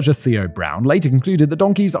 Researcher Theo Brown later concluded that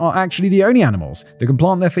donkeys are actually the only animals that can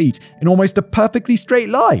plant their feet in almost a perfectly straight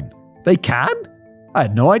line. They can? I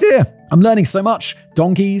had no idea. I'm learning so much.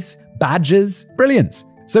 Donkeys, badgers, brilliant.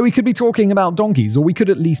 So we could be talking about donkeys, or we could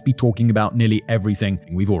at least be talking about nearly everything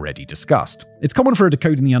we've already discussed. It's common for a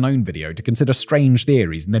Decoding the Unknown video to consider strange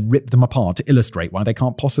theories and then rip them apart to illustrate why they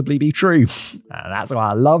can't possibly be true. That's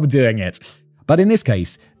why I love doing it. But in this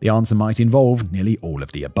case, the answer might involve nearly all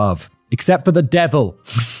of the above. Except for the devil.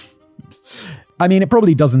 I mean, it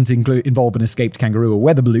probably doesn't involve an escaped kangaroo, a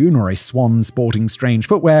weather balloon, or a swan sporting strange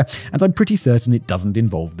footwear, and I'm pretty certain it doesn't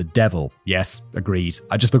involve the devil. Yes, agreed.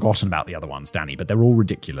 I'd just forgotten about the other ones, Danny, but they're all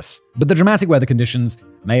ridiculous. But the dramatic weather conditions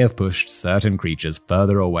may have pushed certain creatures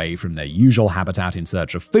further away from their usual habitat in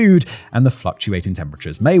search of food, and the fluctuating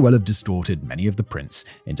temperatures may well have distorted many of the prints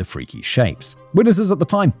into freaky shapes. Witnesses at the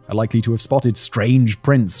time are likely to have spotted strange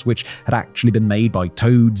prints which had actually been made by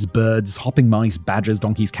toads, birds, hopping mice, badgers,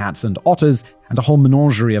 donkeys, cats, and otters, and a whole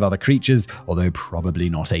menagerie of other creatures, although probably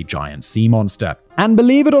not a giant sea monster. And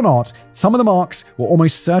believe it or not, some of the marks were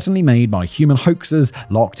almost certainly made by human hoaxers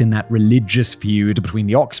locked in that religious feud between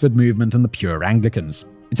the Oxford movement and the pure Anglicans.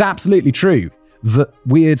 It's absolutely true that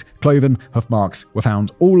weird cloven hoof marks were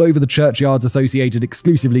found all over the churchyards associated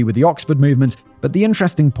exclusively with the Oxford movement, but the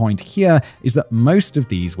interesting point here is that most of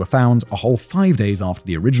these were found a whole 5 days after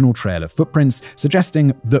the original trail of footprints,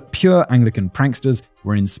 suggesting that pure Anglican pranksters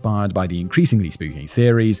were inspired by the increasingly spooky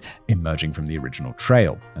theories emerging from the original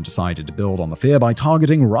trail, and decided to build on the fear by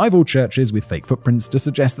targeting rival churches with fake footprints to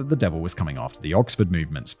suggest that the devil was coming after the Oxford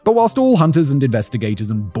movement. But whilst all hunters and investigators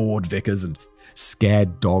and bored vicars and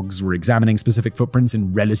Scared dogs were examining specific footprints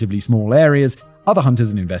in relatively small areas. Other hunters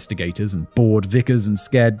and investigators and bored vicars and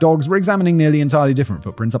scared dogs were examining nearly entirely different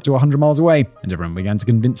footprints up to 100 miles away, and everyone began to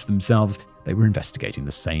convince themselves they were investigating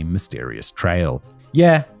the same mysterious trail.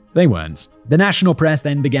 Yeah, they weren't. The national press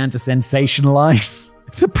then began to sensationalize.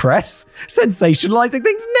 The press? Sensationalizing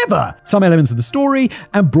things? Never! Some elements of the story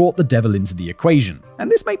and brought the devil into the equation.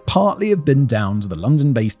 And this may partly have been down to the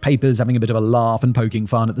London-based papers having a bit of a laugh and poking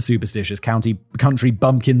fun at the superstitious country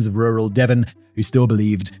bumpkins of rural Devon who still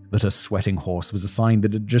believed that a sweating horse was a sign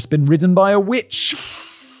that it had just been ridden by a witch.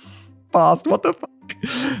 Fast, what the fuck?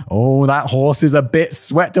 Oh, that horse is a bit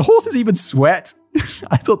sweat. Do horses even sweat?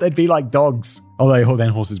 I thought they'd be like dogs. Although then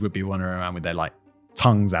horses would be wandering around with their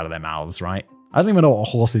tongues out of their mouths, right? I don't even know what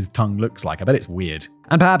a horse's tongue looks like. I bet it's weird.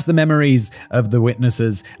 And perhaps the memories of the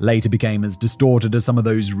witnesses later became as distorted as some of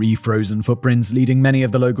those refrozen footprints, leading many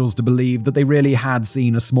of the locals to believe that they really had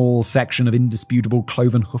seen a small section of indisputable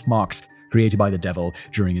cloven hoof marks created by the devil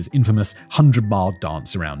during his infamous 100-mile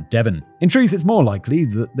dance around Devon. In truth, it's more likely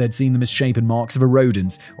that they'd seen the misshapen marks of a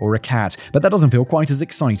rodent or a cat, but that doesn't feel quite as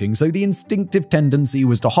exciting, so the instinctive tendency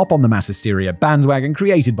was to hop on the mass hysteria bandwagon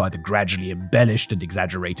created by the gradually embellished and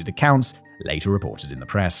exaggerated accounts later reported in the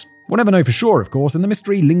press. We'll never know for sure, of course, and the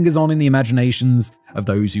mystery lingers on in the imaginations of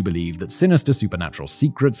those who believe that sinister supernatural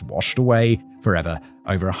secrets washed away forever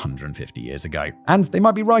over 150 years ago. And they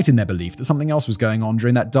might be right in their belief that something else was going on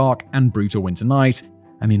during that dark and brutal winter night.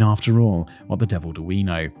 I mean, after all, what the devil do we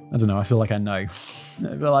know? I don't know, I feel like I know. I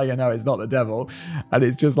feel like I know it's not the devil, and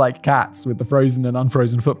it's just like cats with the frozen and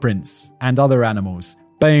unfrozen footprints, and other animals.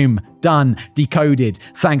 Boom, done, decoded.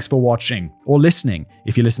 Thanks for watching or listening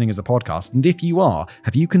if you're listening as a podcast. And if you are,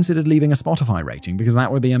 have you considered leaving a Spotify rating? Because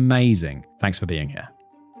that would be amazing. Thanks for being here.